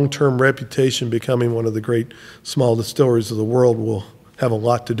our long-term reputation becoming one of the great small distilleries of the world will have a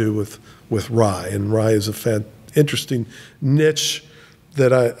lot to do with rye. And rye is a interesting niche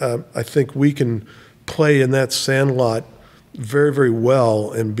that I think we can play in that sandlot very, very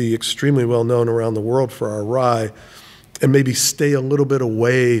well and be extremely well known around the world for our rye, and maybe stay a little bit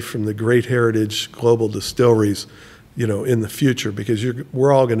away from the great heritage global distilleries, in the future, because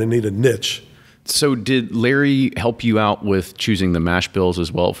we're all going to need a niche. So did Larry help you out with choosing the mash bills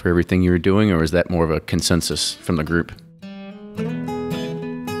as well for everything you were doing, or is that more of a consensus from the group?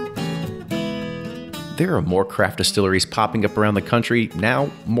 There are more craft distilleries popping up around the country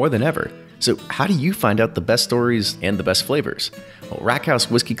now more than ever. So how do you find out the best stories and the best flavors? Well, Rack House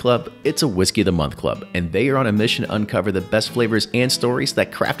Whiskey Club, it's a Whiskey of the Month club, and they are on a mission to uncover the best flavors and stories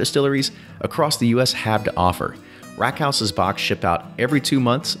that craft distilleries across the U.S. have to offer. Rack House's box ship out every 2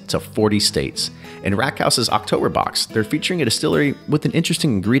 months to 40 states. In Rack House's October box, they're featuring a distillery with an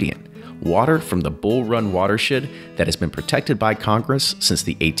interesting ingredient: water from the Bull Run watershed that has been protected by Congress since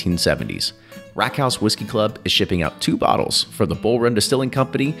the 1870s. Rack House Whiskey Club is shipping out 2 bottles for the Bull Run Distilling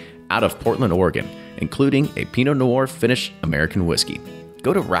Company out of Portland, Oregon, including a Pinot Noir finished American whiskey.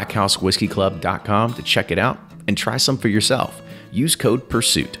 Go to rackhousewhiskeyclub.com to check it out and try some for yourself. Use code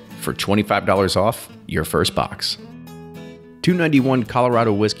PURSUIT for $25 off your first box. 291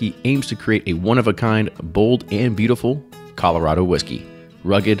 Colorado Whiskey aims to create a one-of-a-kind, bold, and beautiful Colorado whiskey.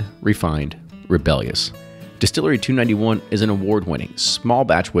 Rugged, refined, rebellious. Distillery 291 is an award-winning,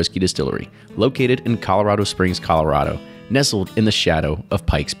 small-batch whiskey distillery located in Colorado Springs, Colorado, nestled in the shadow of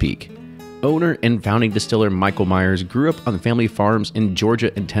Pikes Peak. Owner and founding distiller Michael Myers grew up on family farms in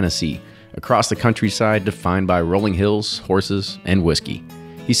Georgia and Tennessee, across the countryside defined by rolling hills, horses, and whiskey.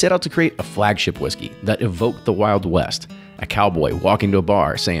 He set out to create a flagship whiskey that evoked the Wild West, a cowboy walking to a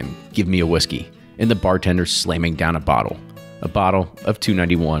bar saying, "Give me a whiskey," and the bartender slamming down a bottle of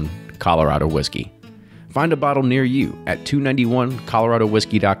 291 Colorado whiskey. Find a bottle near you at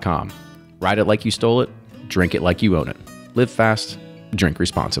 291coloradowhiskey.com. Ride it like you stole it, drink it like you own it. Live fast, drink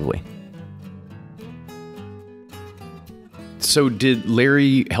responsibly. So did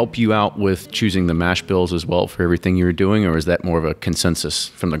Larry help you out with choosing the mash bills as well for everything you were doing, or is that more of a consensus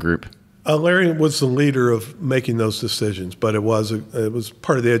from the group? Larry was the leader of making those decisions, but it was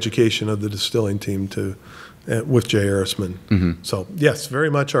part of the education of the distilling team with Jay Erisman. Mm-hmm. So yes, very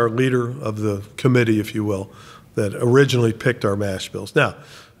much our leader of the committee, if you will, that originally picked our mash bills. Now,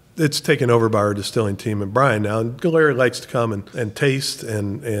 it's taken over by our distilling team and Brian now, and Larry likes to come and taste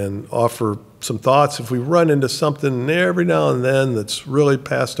and offer some thoughts. If we run into something every now and then that's really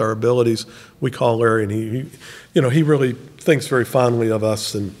past our abilities, we call Larry, and he really thinks very fondly of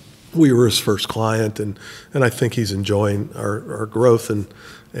us, and we were his first client, and I think he's enjoying our growth and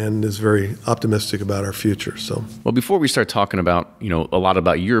is very optimistic about our future. So, well, before we start talking about, a lot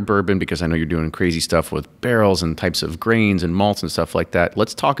about your bourbon, because I know you're doing crazy stuff with barrels and types of grains and malts and stuff like that,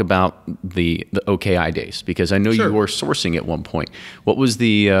 let's talk about the OKI days, because I know Sure. you were sourcing at one point. What was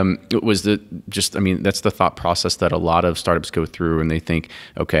that's the thought process that a lot of startups go through, and they think,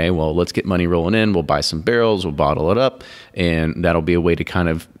 okay, well, let's get money rolling in, we'll buy some barrels, we'll bottle it up, and that'll be a way to kind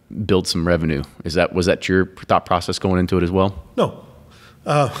of build some revenue. Was that your thought process going into it as well? No.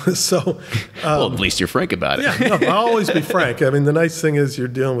 Well, at least you're frank about it. Yeah, no, I'll always be frank. I mean, the nice thing is you're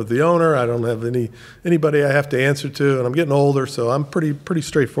dealing with the owner. I don't have anybody I have to answer to, and I'm getting older, so I'm pretty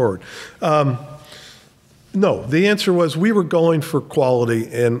straightforward. No, the answer was we were going for quality,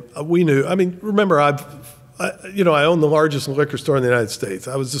 and we knew. I mean, remember, I own the largest liquor store in the United States.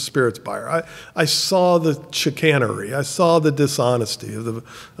 I was the spirits buyer. I saw the chicanery. I saw the dishonesty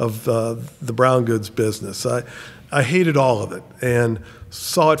of the brown goods business. I hated all of it and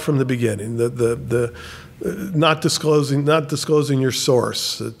saw it from the beginning. The not disclosing your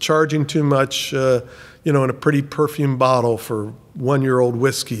source, charging too much, in a pretty perfumed bottle for 1-year-old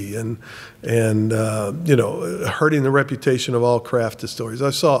whiskey, and hurting the reputation of all craft distilleries.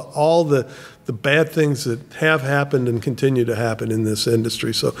 I saw all the bad things that have happened and continue to happen in this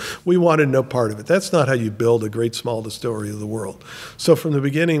industry. So we wanted no part of it. That's not how you build a great small distillery of the world. So from the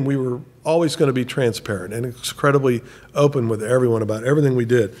beginning, we were always going to be transparent and incredibly open with everyone about everything we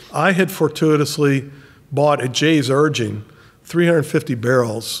did. I had fortuitously bought, at Jay's urging, 350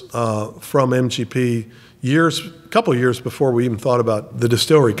 barrels from MGP a couple of years before we even thought about the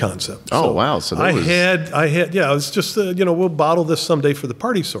distillery concept. Oh, wow. So that I had, it was just, we'll bottle this someday for the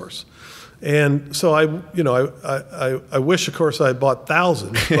party source. And so I wish, of course, I had bought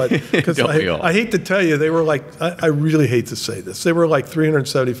thousands, but because I hate to tell you, they were like, I really hate to say this, they were like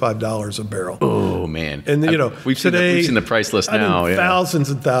 $375 a barrel. Oh man! And we've seen the price list now.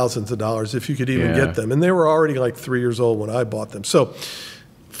 Thousands and thousands of dollars if you could even get them, and they were already like 3 years old when I bought them. So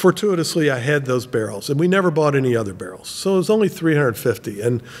fortuitously, I had those barrels, and we never bought any other barrels. So it was only 350.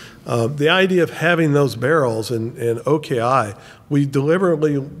 And the idea of having those barrels in OKI, we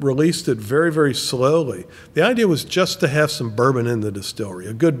deliberately released it very, very slowly. The idea was just to have some bourbon in the distillery,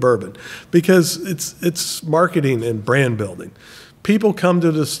 a good bourbon, because it's marketing and brand building. People come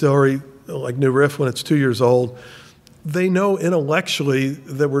to the distillery, like New Riff, when it's 2 years old. They know intellectually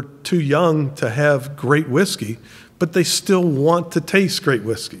that we're too young to have great whiskey, but they still want to taste great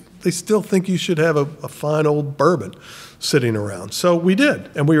whiskey. They still think you should have a fine old bourbon sitting around. So we did,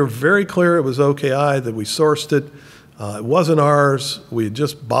 and we were very clear it was OKI, that we sourced it. It wasn't ours. We had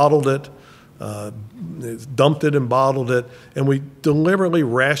just bottled it, dumped it and bottled it, and we deliberately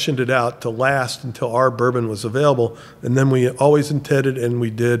rationed it out to last until our bourbon was available. And then we always intended, and we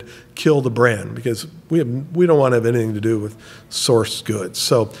did, kill the brand, because we don't want to have anything to do with sourced goods.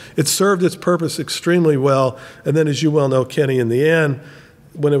 So it served its purpose extremely well. And then, as you well know, Kenny, in the end,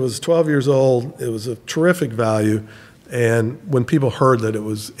 when it was 12 years old, it was a terrific value. And when people heard that it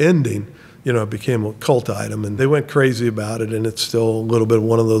was ending, it became a cult item, and they went crazy about it, and it's still a little bit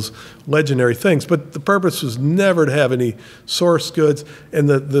one of those legendary things. But the purpose was never to have any source goods, and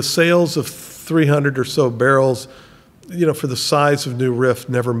the sales of 300 or so barrels, for the size of New Riff,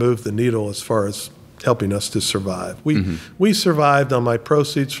 never moved the needle as far as helping us to survive. We survived on my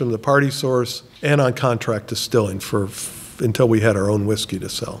proceeds from the party source and on contract distilling until we had our own whiskey to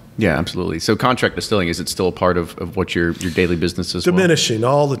sell. Yeah, absolutely. So contract distilling, is it still a part of what your daily business is? Diminishing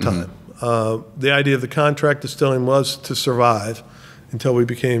all the time. The idea of the contract distilling was to survive until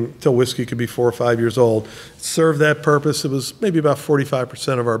whiskey could be 4 or 5 years old. It served that purpose. It was maybe about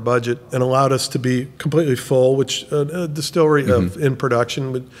 45% of our budget and allowed us to be completely full, which a distillery in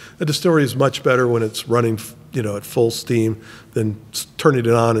production, but a distillery is much better when it's running at full steam than turning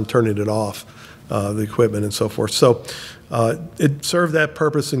it on and turning it off, the equipment and so forth. So it served that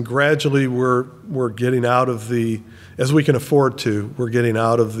purpose, and gradually we're getting out of as we can afford to, we're getting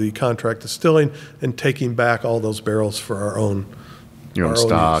out of the contract distilling and taking back all those barrels for our own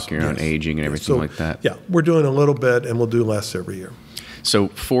stock, your own aging and everything like that. Yeah, we're doing a little bit, and we'll do less every year. So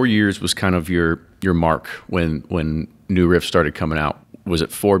 4 years was kind of your mark when New Riff started coming out. Was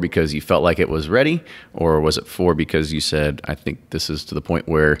it 4 because you felt like it was ready, or was it 4 because you said, I think this is to the point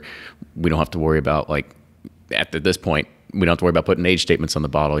where we don't have to worry about, at this point, we don't have to worry about putting age statements on the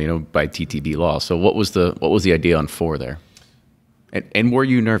bottle, by TTB law. So what was the idea on 4 there? And were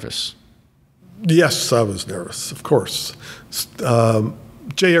you nervous? Yes, I was nervous, of course.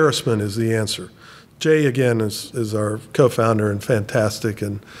 Jay Erisman is the answer. Jay, again, is our co-founder and fantastic,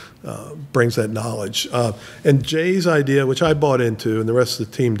 and brings that knowledge. And Jay's idea, which I bought into and the rest of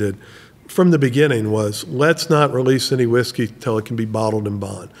the team did, from the beginning was, let's not release any whiskey till it can be bottled in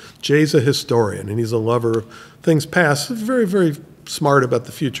bond. Jay's a historian, and he's a lover of things past. Very, very smart about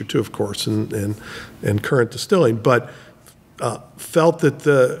the future too, of course, and current distilling. But felt that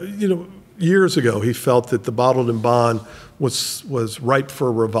years ago, he felt that the bottled in bond was ripe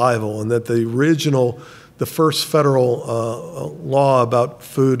for revival, and that the first federal law about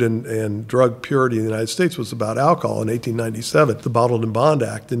food and drug purity in the United States was about alcohol in 1897, the Bottled in Bond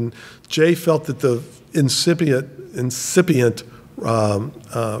Act. And Jay felt that the incipient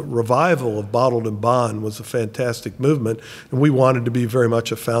revival of bottled in bond was a fantastic movement, and we wanted to be very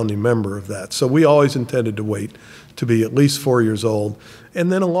much a founding member of that. So we always intended to wait to be at least 4 years old.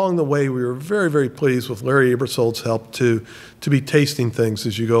 And then along the way, we were very, very pleased with Larry Ebersold's help to be tasting things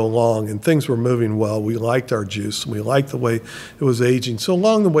as you go along, and things were moving well. We liked our juice, and we liked the way it was aging. So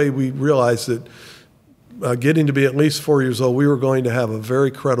along the way, we realized that getting to be at least 4 years old, we were going to have a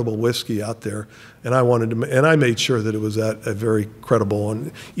very credible whiskey out there, and I made sure that it was at a very credible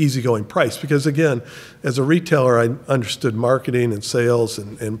and easygoing price. Because again, as a retailer, I understood marketing and sales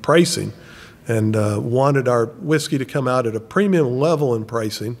and pricing, and wanted our whiskey to come out at a premium level in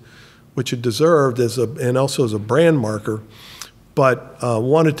pricing, which it deserved and also as a brand marker, but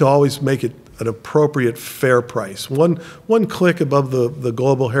wanted to always make it an appropriate, fair price. One click above the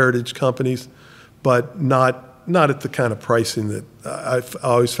global heritage companies, but not at the kind of pricing that I've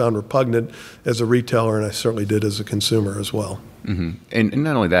always found repugnant as a retailer, and I certainly did as a consumer as well. Mm-hmm. And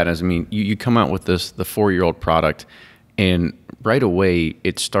not only that, you come out with the 4-year-old product, and right away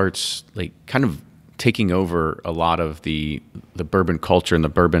it starts kind of taking over a lot of the bourbon culture and the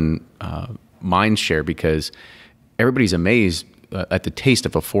bourbon mind share, because everybody's amazed at the taste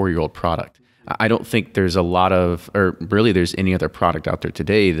of a 4-year-old product. I don't think there's a lot of, or really there's any other product out there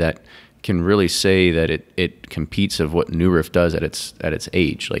today that can really say that it competes of what New Riff does at its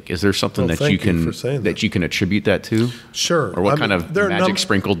age. Like, is there something that you can attribute that to? Sure. Or what kind of magic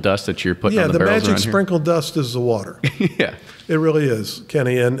sprinkled dust that you're putting on the barrels around here? Yeah, the magic sprinkled dust is the water. Yeah. It really is,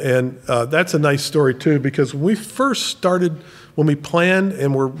 Kenny. And that's a nice story, too, because when we first started, when we planned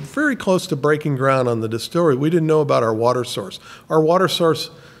and we're very close to breaking ground on the distillery, we didn't know about our water source. Our water source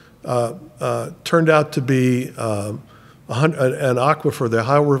turned out to be an aquifer, the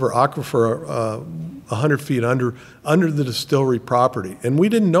Ohio River aquifer, 100 feet under the distillery property. And we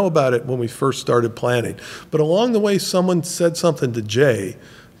didn't know about it when we first started planning. But along the way, someone said something to Jay,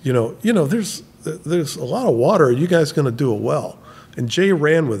 there's a lot of water. Are you guys going to do a well? And Jay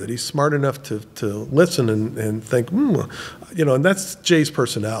ran with it. He's smart enough to listen and think, and that's Jay's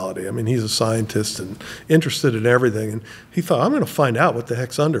personality. I mean, he's a scientist and interested in everything. And he thought, I'm going to find out what the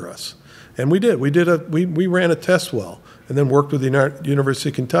heck's under us. And we did. We ran a test well and then worked with the University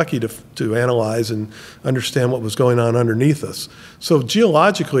of Kentucky to analyze and understand what was going on underneath us. So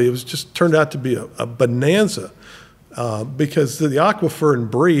geologically, it was just turned out to be a bonanza. Because the aquifer in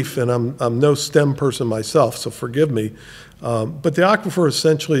brief, and I'm no STEM person myself, so forgive me, but the aquifer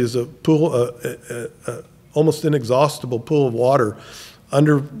essentially is a pool, almost inexhaustible pool of water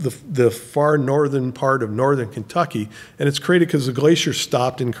under the far northern part of northern Kentucky, and it's created because the glacier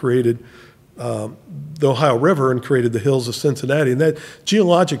stopped and created the Ohio River and created the hills of Cincinnati, and that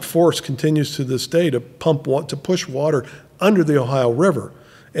geologic force continues to this day to push water under the Ohio River,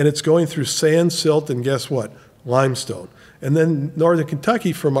 and it's going through sand, silt, and guess what? Limestone. And then northern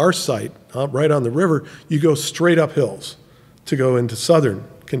Kentucky, from our site, right on the river, you go straight up hills to go into southern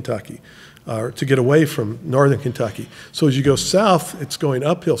Kentucky, or to get away from northern Kentucky. So as you go south, it's going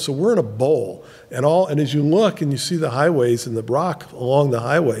uphill. So we're in a bowl, and as you look and you see the highways and the rock along the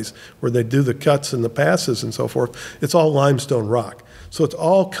highways where they do the cuts and the passes and so forth, it's all limestone rock. So it's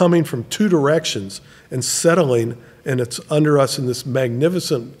all coming from two directions and settling, and it's under us in this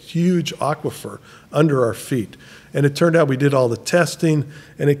magnificent, huge aquifer under our feet. And it turned out we did all the testing,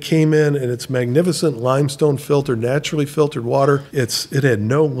 and it came in, and it's magnificent limestone filtered, naturally filtered water. It had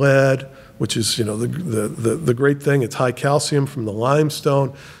no lead, which is the great thing. It's high calcium from the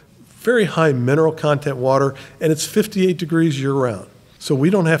limestone, very high mineral content water, and it's 58 degrees year round. So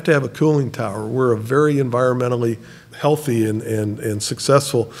we don't have to have a cooling tower. We're a very environmentally healthy and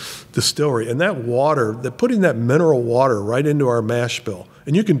successful distillery. And that water, putting that mineral water right into our mash bill,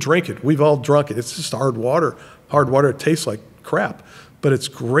 and you can drink it. We've all drunk it. It's just hard water. Hard water, it tastes like crap, but it's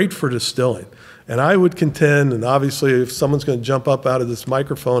great for distilling. And I would contend, and obviously if someone's going to jump up out of this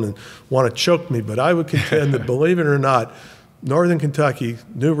microphone and want to choke me, but I would contend that, believe it or not, northern Kentucky,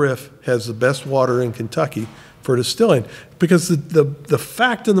 New Riff, has the best water in Kentucky for distilling. Because the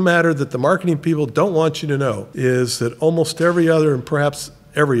fact of the matter that the marketing people don't want you to know is that almost every other, and perhaps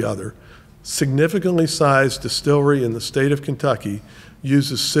every other, significantly sized distillery in the state of Kentucky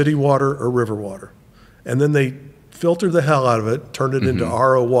uses city water or river water. And then they filter the hell out of it, turn it into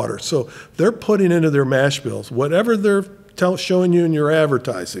RO water. So they're putting into their mash bills, whatever they're showing you in your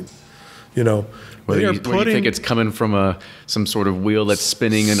advertising, Whether you think it's coming from some sort of wheel that's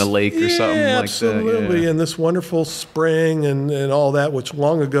spinning in a lake or something like absolutely. that. Yeah. And this wonderful spring and all that, which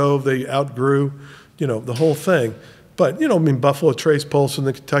long ago they outgrew, the whole thing. But, Buffalo Trace pulls from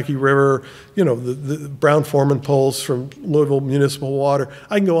the Kentucky River, the Brown-Forman pulls from Louisville Municipal Water.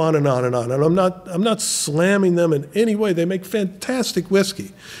 I can go on and on and on. And I'm not slamming them in any way. They make fantastic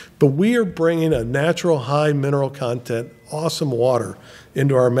whiskey. But we are bringing a natural high mineral content, awesome water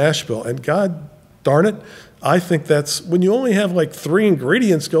into our mash bill. And God darn it, I think that's when you only have like 3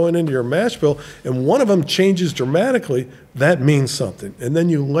 ingredients going into your mash bill and one of them changes dramatically, that means something. And then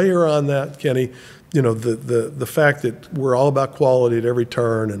you layer on that, Kenny, the fact that we're all about quality at every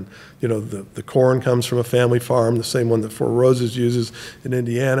turn, and the corn comes from a family farm, the same one that Four Roses uses in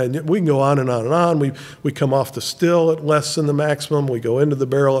Indiana, and we can go on and on and on. We come off the still at less than the maximum. We go into the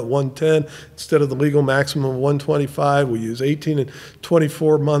barrel at 110 instead of the legal maximum of 125. We use 18 and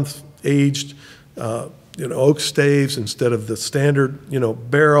 24 month aged oak staves instead of the standard,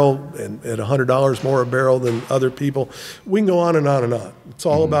 barrel, and at $100 more a barrel than other people. We can go on and on and on. It's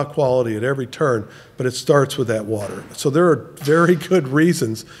all about quality at every turn, but it starts with that water. So there are very good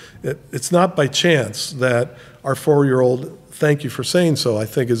reasons. It's not by chance that our 4-year-old, thank you for saying so, I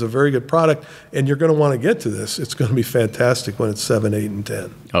think is a very good product, and you're going to want to get to this. It's going to be fantastic when it's 7, 8, and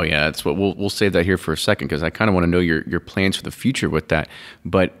 10. Oh yeah, that's what we'll save that here for a second, because I kind of want to know your plans for the future with that.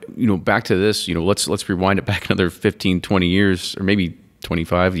 But back to this, let's rewind it back another 15, 20 years, or maybe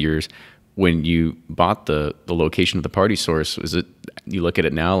 25 years. when you bought the location of the party source, was it, you look at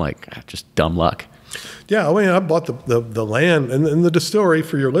it now like just dumb luck? Yeah, I mean, I bought the land and the distillery.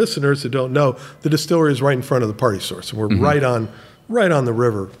 For your listeners who don't know, the distillery is right in front of the party source, and we're right on the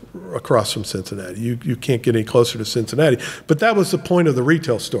river across from Cincinnati. You can't get any closer to Cincinnati. But that was the point of the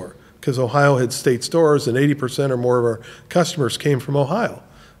retail store, because Ohio had state stores, and 80% or more of our customers came from Ohio.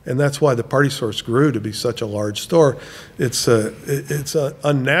 And that's why the party source grew to be such a large store. It's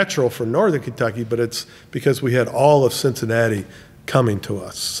unnatural for northern Kentucky, but it's because we had all of Cincinnati coming to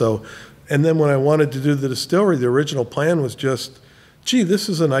us. So, and then when I wanted to do the distillery, the original plan was just, gee, this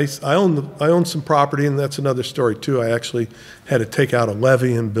is a nice, I own some property, and that's another story too. I actually had to take out a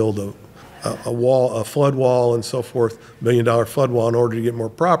levee and build a wall, a flood wall and so forth, $1 million flood wall in order to get more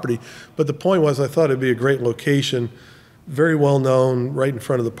property. But the point was, I thought it'd be a great location, very well known, right in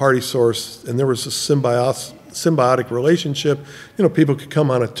front of the party source, and there was a symbiotic relationship. You know, people could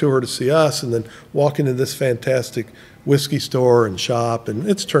come on a tour to see us and then walk into this fantastic whiskey store and shop, and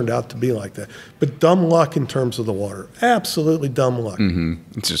it's turned out to be like that. But dumb luck in terms of the water, absolutely dumb luck.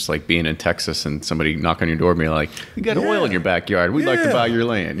 It's just like being in Texas and somebody knock on your door and be like, "You got oil in your backyard. We'd like to buy your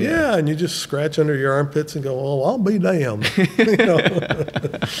land." Yeah, and you just scratch under your armpits and go, "Oh, I'll be damned." You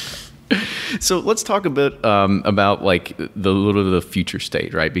know? So let's talk a bit about like the future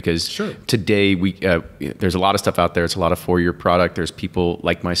state, right? Because today there's a lot of stuff out there. It's a lot of 4-year product. There's people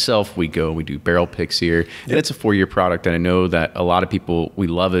like myself. We do barrel picks here, and it's a 4-year product. And I know that a lot of people, we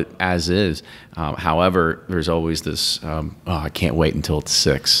love it as is. However, there's always this, I can't wait until it's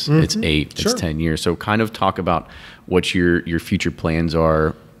 6, it's 8, it's 10 years. So kind of talk about what your future plans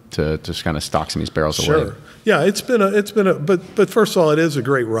are to just kind of stock some of these barrels away. Yeah, it's been but first of all, it is a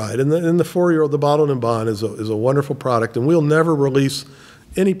great ride. And the 4-year-old, the bottled and bond is a wonderful product, and we'll never release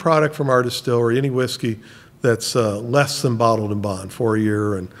any product from our distillery, any whiskey that's less than bottled and bond,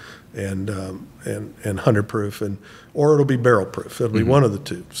 4-year and 100 proof, or it'll be barrel proof. It'll be one of the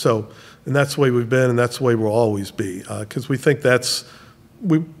two. So, and that's the way we've been, and that's the way we'll always be, because we think that's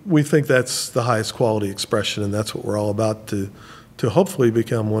the highest quality expression, and that's what we're all about to hopefully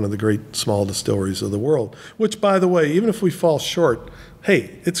become one of the great small distilleries of the world. Which, by the way, even if we fall short,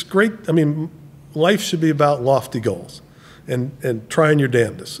 hey, it's great. I mean, life should be about lofty goals and trying your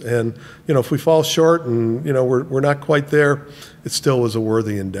damnedest. And, you know, if we fall short and, you know, we're not quite there, it still was a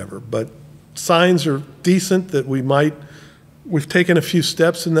worthy endeavor. But signs are decent that we've taken a few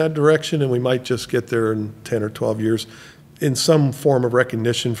steps in that direction, and we might just get there in 10 or 12 years in some form of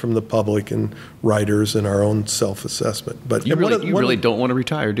recognition from the public and writers and our own self-assessment. But you really don't want to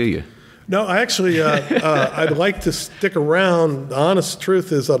retire, do you? No, actually, I'd like to stick around. The honest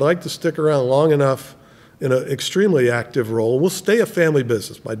truth is I'd like to stick around long enough in an extremely active role. We'll stay a family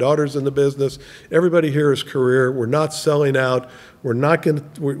business. My daughter's in the business. Everybody here is career. We're not selling out.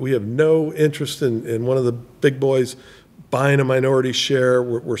 We have no interest in one of the big boys buying a minority share.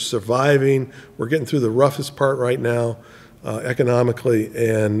 We're surviving. We're getting through the roughest part right now. Economically,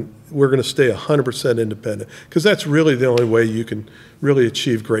 and we're going to stay 100% independent, because that's really the only way you can really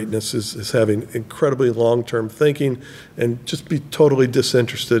achieve greatness is having incredibly long-term thinking and just be totally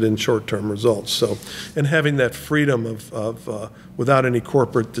disinterested in short-term results. So, and having that freedom of without any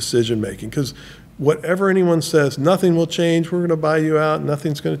corporate decision-making, because whatever anyone says, nothing will change, we're going to buy you out,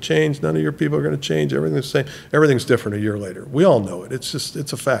 nothing's going to change, none of your people are going to change, everything's the same, everything's different a year later. We all know it. It's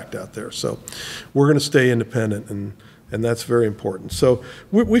a fact out there. So we're going to stay independent, and that's very important. So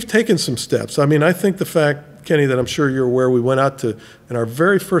we've taken some steps. I mean, I think the fact, Kenny, that I'm sure you're aware, we went out to, in our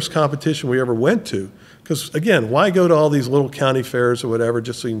very first competition we ever went to, because again, why go to all these little county fairs or whatever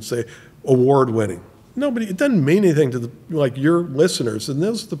just so you can say award-winning? Nobody, it doesn't mean anything to like your listeners, and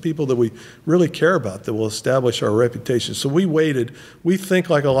those are the people that we really care about, that will establish our reputation. So we waited. We think,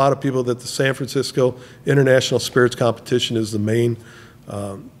 like a lot of people, that the San Francisco International Spirits Competition is the main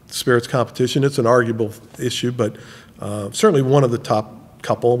spirits competition. It's an arguable issue, but certainly one of the top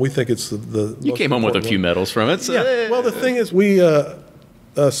couple. We think it's the You came home with a few medals from it. So. Yeah. Well, the thing is, we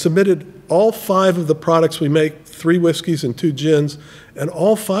submitted all 5 of the products we make, 3 whiskeys and 2 gins, and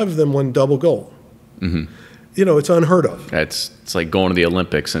all 5 of them won double gold. You know, it's unheard of. It's like going to the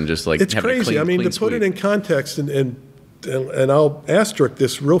Olympics and just like it's having crazy. A clean, I mean, clean to put sweep. it in context, and I'll asterisk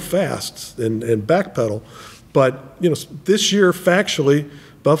this real fast and backpedal, but you know, this year factually,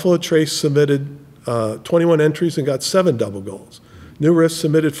 Buffalo Trace submitted 21 entries and got 7 double golds. New Riff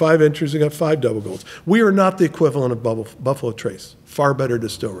submitted 5 entries and got 5 double golds. We are not the equivalent of Buffalo Trace. Far better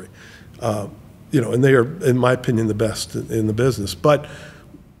distillery, you know, and they are, in my opinion, the best in the business. But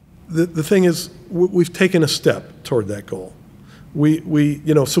the thing is, we've taken a step toward that goal.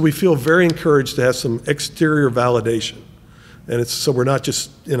 You know, so we feel very encouraged to have some exterior validation. And so we're not just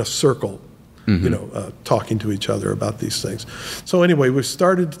in a circle, talking to each other about these things. So anyway, we've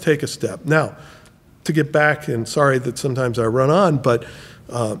started to take a step. Now, to get back, and sorry that sometimes I run on, but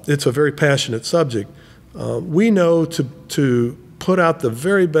it's a very passionate subject. We know to put out the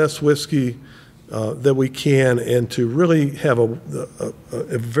very best whiskey that we can, and to really have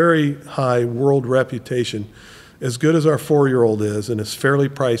a very high world reputation, as good as our 4-year-old is, and as fairly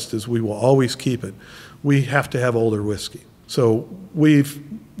priced as we will always keep it, we have to have older whiskey. So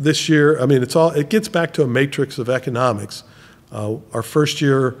this year, I mean, it gets back to a matrix of economics. Our first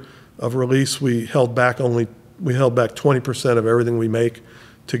year of release, we held back 20% of everything we make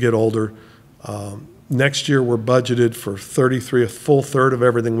to get older. Next year, we're budgeted for 33, a full third of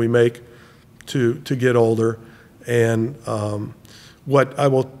everything we make to get older. And what I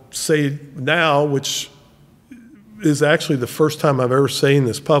will say now, which is actually the first time I've ever saying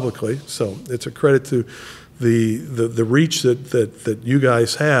this publicly, so it's a credit to the reach that you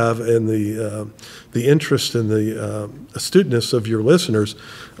guys have, and the interest and the astuteness of your listeners.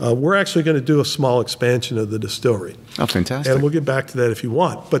 We're actually going to do a small expansion of the distillery. Oh, fantastic. And we'll get back to that if you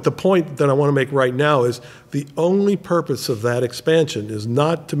want. But the point that I want to make right now is the only purpose of that expansion is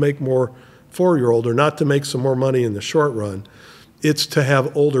not to make more 4-year-old, or not to make some more money in the short run. It's to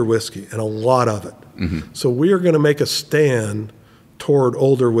have older whiskey, and a lot of it. So we are going to make a stand toward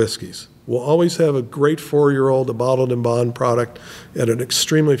older whiskeys. We'll always have a great 4-year-old, a bottled and bond product at an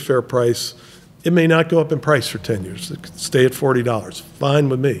extremely fair price. It may not go up in price for 10 years. It could stay at $40. Fine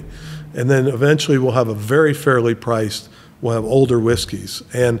with me. And then eventually we'll have a very fairly priced, we'll have older whiskeys.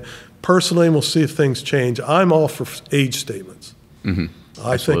 And personally, we'll see if things change. I'm all for age statements.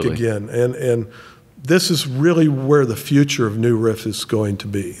 I think, again, and this is really where the future of New Riff is going to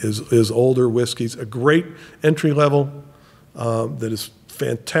be, is older whiskeys. A great entry level that is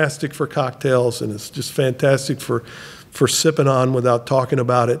fantastic for cocktails, and it's just fantastic for sipping on without talking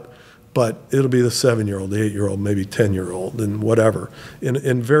about it. But it'll be the 7-year-old, the 8-year-old, maybe 10-year-old, and whatever. In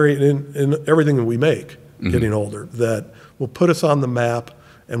everything that we make, getting older, that will put us on the map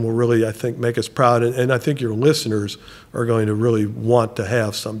and will really, I think, make us proud. And I think your listeners are going to really want to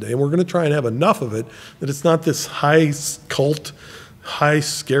have someday. And we're going to try and have enough of it that it's not this high cult, high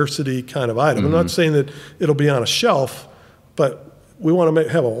scarcity kind of item. I'm not saying that it'll be on a shelf, but we want to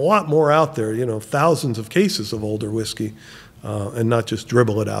have a lot more out there, thousands of cases of older whiskey, and not just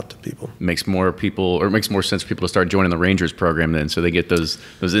dribble it out to people. Makes more sense for people to start joining the Rangers program then, so they get those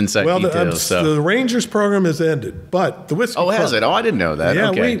inside details. The Rangers program has ended, but the whiskey. Oh, has it? Oh, I didn't know that.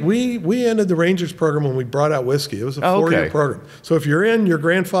 Yeah, okay. we ended the Rangers program when we brought out whiskey. It was a 4-year program. So if you're in, your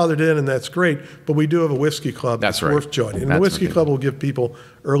grandfather did, and that's great. But we do have a whiskey club that's worth joining, and the whiskey club will give people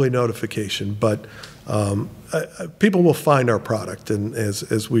early notification. But people will find our product, and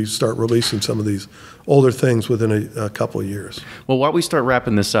as we start releasing some of these older things within a couple of years. Well, while we start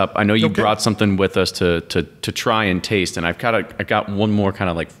wrapping this up, I know you brought something with us to try and taste, and I got one more kind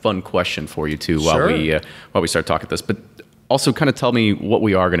of like fun question for you too while we start talking this. But also kind of tell me what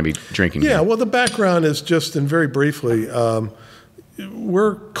we are going to be drinking. Yeah, here. Well, the background is just, and very briefly,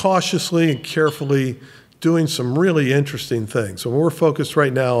 we're cautiously and carefully doing some really interesting things. So we're focused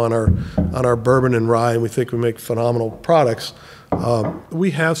right now on our bourbon and rye, and we think we make phenomenal products.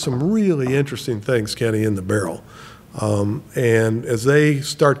 We have some really interesting things, Kenny, in the barrel. And as they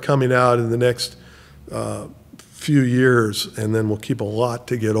start coming out in the next few years, and then we'll keep a lot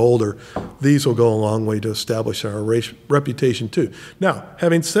to get older, these will go a long way to establish our reputation too. Now,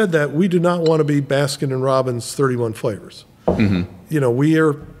 having said that, we do not want to be Baskin and Robbins 31 flavors. We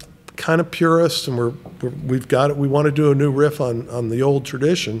are kind of purists, and we've got it. We want to do a new riff on the old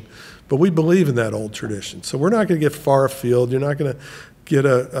tradition, but we believe in that old tradition. So we're not going to get far afield. You're not going to get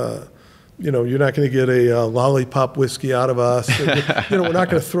you're not going to get a lollipop whiskey out of us. We're not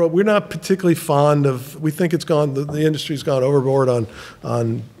going to throw. We're not particularly fond of. We think it's gone. The industry's gone overboard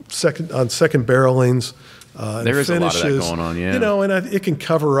on second barrelings. There is finishes. A lot of that going on. Yeah. And it can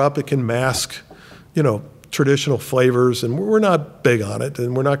cover up. It can mask. Traditional flavors, and we're not big on it,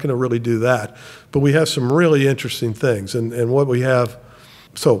 and we're not going to really do that. But we have some really interesting things, and what we have.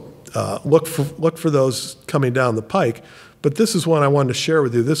 So look for those coming down the pike. But this is one I wanted to share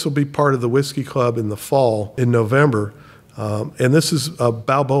with you. This will be part of the Whiskey Club in the fall, in November, and this is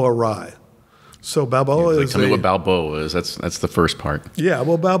Balboa Rye. So Balboa is. Tell me what Balboa is. That's the first part. Yeah,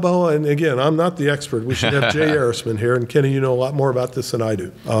 well, Balboa, and again, I'm not the expert. We should have Jay Erisman here, and Kenny, you know a lot more about this than I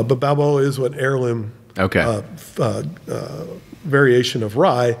do. But Balboa is what heirloom. Variation of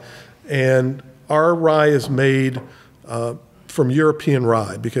rye, and our rye is made from European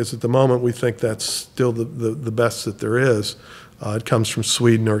rye, because at the moment we think that's still the best that there is. It comes from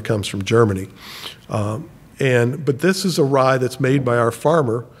Sweden, or it comes from Germany, But this is a rye that's made by our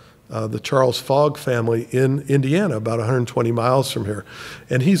farmer, the Charles Fogg family in Indiana, about 120 miles from here.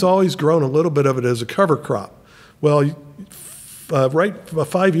 And he's always grown a little bit of it as a cover crop. Well, right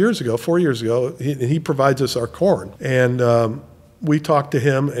 4 years ago, he provides us our corn. And we talked to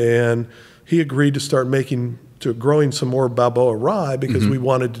him, and he agreed to start growing some more Balboa rye because we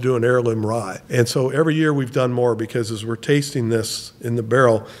wanted to do an heirloom rye. And so every year we've done more because as we're tasting this in the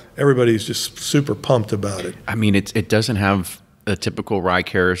barrel, everybody's just super pumped about it. I mean, it doesn't have a typical rye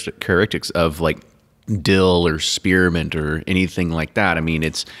characteristics of like dill or spearmint or anything like that. I mean,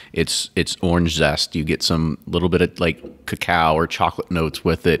 it's orange zest. You get some little bit of like cacao or chocolate notes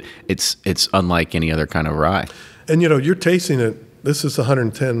with it. It's unlike any other kind of rye. And you're tasting it. This is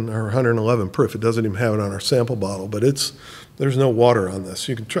 110 or 111 proof. It doesn't even have it on our sample bottle, but there's no water on this.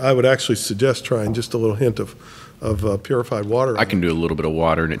 You can try, I would actually suggest trying just a little hint of purified water. I can do a little bit of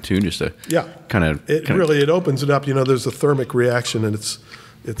water in it too, just to it opens it up. There's a thermic reaction, and it's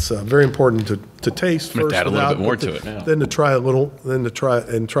very important to taste first. Add a little bit more to it now. Then to try it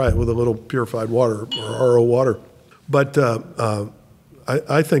with a little purified water or RO water. But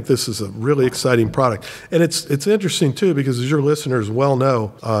I think this is a really exciting product, and it's interesting too because, as your listeners well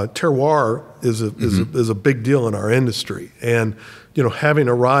know, terroir is a big deal in our industry, and having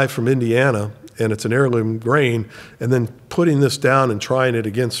a rye from Indiana, and it's an heirloom grain, and then putting this down and trying it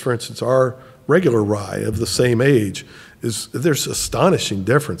against, for instance, our regular rye of the same age, there's astonishing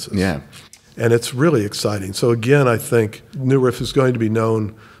differences. Yeah, and it's really exciting. So again, I think New Riff is going to be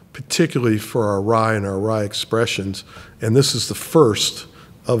known particularly for our rye and our rye expressions, and this is the first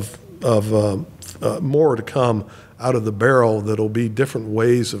of more to come out of the barrel that'll be different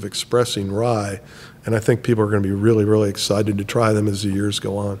ways of expressing rye, and I think people are going to be really, really excited to try them as the years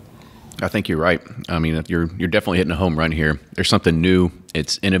go on. I think you're right. I mean, you're definitely hitting a home run here. There's something new.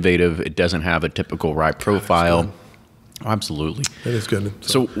 It's innovative. It doesn't have a typical rye profile. Absolutely. It is good.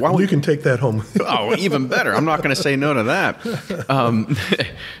 So you can take that home. Oh, even better. I'm not going to say no to that.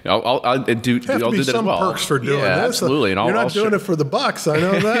 I'll do that as some well. Perks for doing this. Absolutely. And You're not doing it for the bucks. I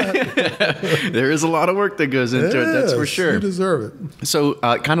know that. There is a lot of work that goes into it. That's for sure. You deserve it. So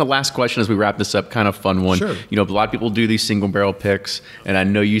kind of last question as we wrap this up, kind of fun one. Sure. A lot of people do these single barrel picks, and I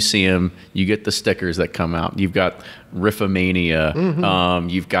know you see them. You get the stickers that come out. You've got Riffomania.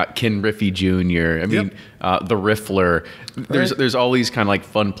 You've got Ken Riffy Jr. I mean, the Riffler. There's all these kind of like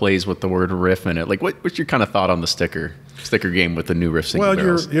fun plays with the word riff in it. Like, what's your kind of thought on the sticker game with the new Riff single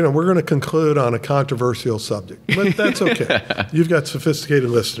barrels? Well, we're going to conclude on a controversial subject, but that's okay. You've got sophisticated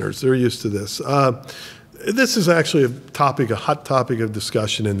listeners; they're used to this. This is actually a hot topic of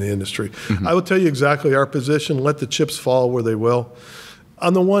discussion in the industry. I will tell you exactly our position. Let the chips fall where they will.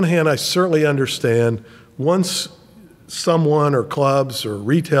 On the one hand, I certainly understand once someone or clubs or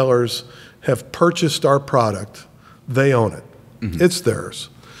retailers have purchased our product, they own it. It's theirs.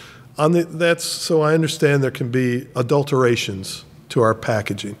 So I understand there can be adulterations to our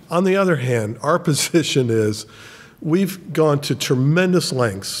packaging. On the other hand, our position is we've gone to tremendous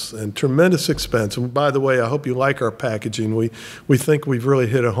lengths and tremendous expense. And by the way, I hope you like our packaging. We think we've really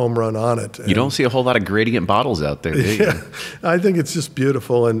hit a home run on it. You don't see a whole lot of gradient bottles out there, do you? Yeah, I think it's just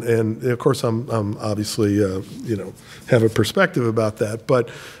beautiful. And of course, I'm obviously, have a perspective about that. But,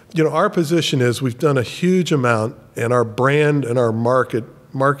 our position is we've done a huge amount, and our brand and our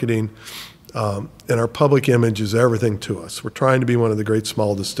marketing and our public image is everything to us. We're trying to be one of the great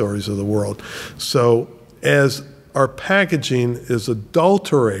small distilleries of the world. So as our packaging is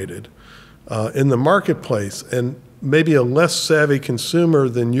adulterated in the marketplace, and maybe a less savvy consumer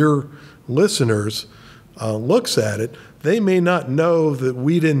than your listeners looks at it, they may not know that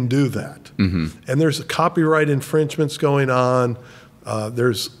we didn't do that. And there's copyright infringements going on.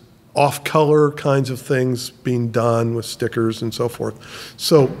 There's off-color kinds of things being done with stickers and so forth.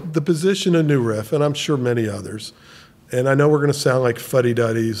 So the position of New Riff, and I'm sure many others, and I know we're going to sound like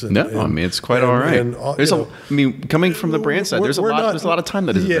fuddy-duddies. I mean, it's quite all right. Coming from the brand side, there's a lot of time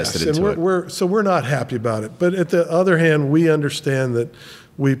that is invested into it. So we're not happy about it. But at the other hand, we understand that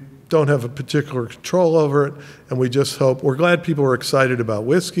we don't have a particular control over it, and we're glad people are excited about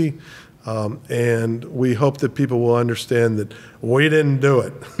whiskey. And we hope that people will understand that we didn't do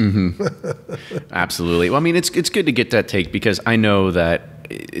it. Absolutely. Well, I mean, it's good to get that take, because I know that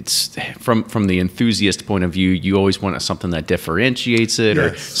it's from the enthusiast point of view, you always want something that differentiates it,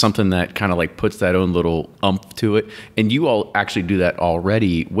 or something that kind of like puts that own little umph to it. And you all actually do that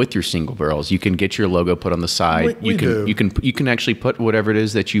already with your single barrels. You can get your logo put on the side. We do. You can actually put whatever it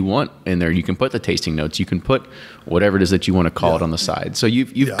is that you want in there. You can put the tasting notes. You can put whatever it is that you want to call it on the side. So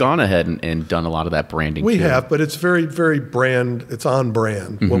you've gone ahead and done a lot of that branding. We have, but it's very, very brand. It's on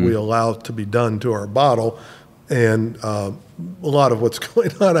brand what we allow to be done to our bottle, and a lot of what's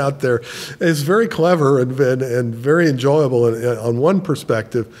going on out there is very clever and very enjoyable on one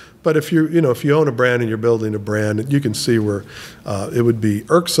perspective. But if you own a brand and you're building a brand, you can see where it would be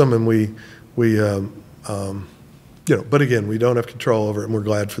irksome, and we but again, we don't have control over it, and we're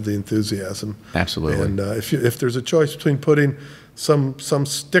glad for the enthusiasm. Absolutely. And if there's a choice between putting some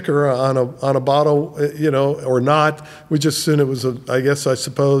sticker on a bottle, or not, we just assume it was I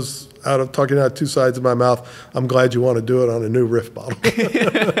suppose, talking out two sides of my mouth, I'm glad you want to do it on a new Riff bottle.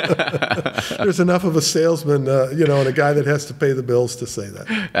 There's enough of a salesman, and a guy that has to pay the bills to say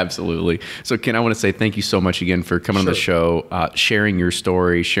that. Absolutely. So, Ken, I want to say thank you so much again for coming on the show, sharing your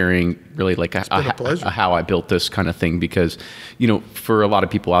story, sharing really like how I built this kind of thing, because, for a lot of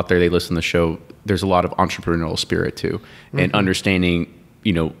people out there, they listen to the show, there's a lot of entrepreneurial spirit too, and understanding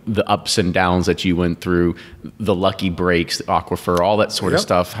the ups and downs that you went through, the lucky breaks, the aquifer, all that sort of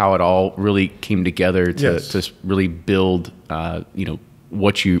stuff, how it all really came together to really build,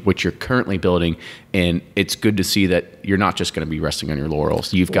 what you're currently building. And it's good to see that you're not just going to be resting on your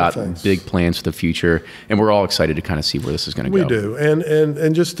laurels. You've got big plans for the future, and we're all excited to kind of see where this is going to go. We do.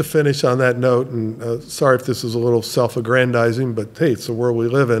 And just to finish on that note, and sorry if this is a little self-aggrandizing, but hey, it's the world we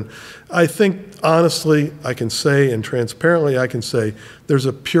live in. I think, honestly, I can say, and transparently I can say, there's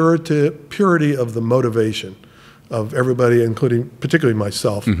a purity of the motivation of everybody, including particularly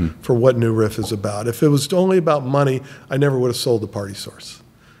myself, for what New Riff is about. If it was only about money, I never would have sold the Party Source.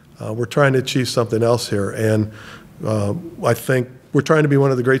 We're trying to achieve something else here, and I think we're trying to be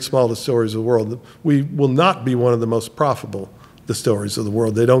one of the great small distilleries of the world. We will not be one of the most profitable distilleries of the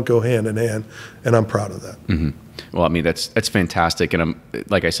world. They don't go hand in hand, and I'm proud of that. Well, I mean, that's fantastic. And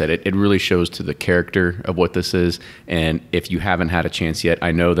like I said, it really shows to the character of what this is. And if you haven't had a chance yet,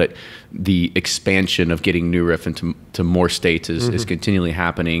 I know that the expansion of getting New Riff into more states is continually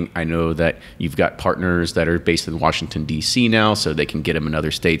happening. I know that you've got partners that are based in Washington, D.C. now, so they can get them in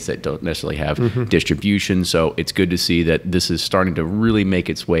other states that don't necessarily have distribution. So it's good to see that this is starting to really make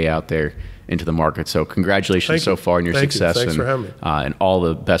its way out there into the market. So congratulations so far on your success. Thanks for having me. And all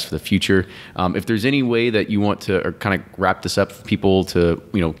the best for the future. If there's any way that you want to kind of wrap this up for people to,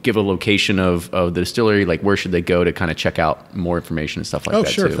 give a location of the distillery, like where should they go to kind of check out more information and stuff like that? Oh,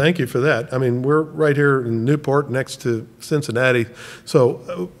 sure. Too? Thank you for that. I mean, we're right here in Newport next to Cincinnati.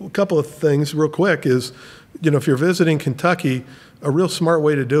 So a couple of things real quick is, if you're visiting Kentucky, a real smart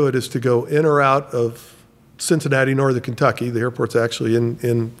way to do it is to go in or out of Cincinnati, northern Kentucky. The airport's actually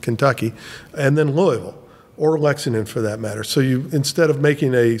in Kentucky, and then Louisville or Lexington for that matter. So you, instead of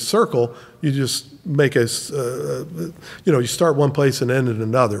making a circle, you just make you start one place and end in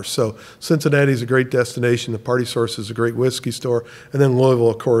another. So Cincinnati is a great destination. The Party Source is a great whiskey store, and then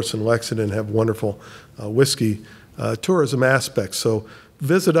Louisville, of course, and Lexington have wonderful whiskey tourism aspects. So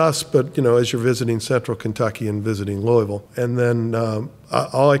visit us, but as you're visiting Central Kentucky and visiting Louisville. And then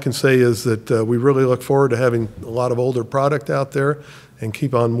all I can say is that we really look forward to having a lot of older product out there, and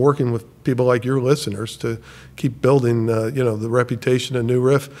keep on working with people like your listeners to keep building the reputation of New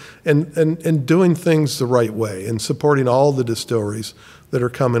Riff, and doing things the right way, and supporting all the distilleries that are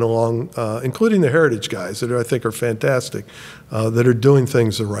coming along, including the heritage guys that I think are fantastic, that are doing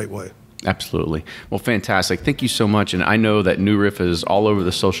things the right way. Absolutely. Well, fantastic. Thank you so much. And I know that New Riff is all over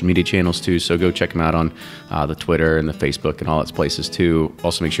the social media channels too, so go check them out on the Twitter and the Facebook and all its places too.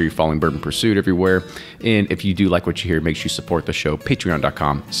 Also, make sure you're following Bourbon Pursuit everywhere. And if you do like what you hear, make sure you support the show,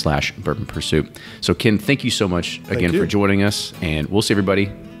 patreon.com/Bourbon Pursuit. So, Ken, thank you so much again for joining us, and we'll see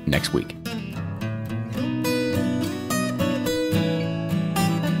everybody next week.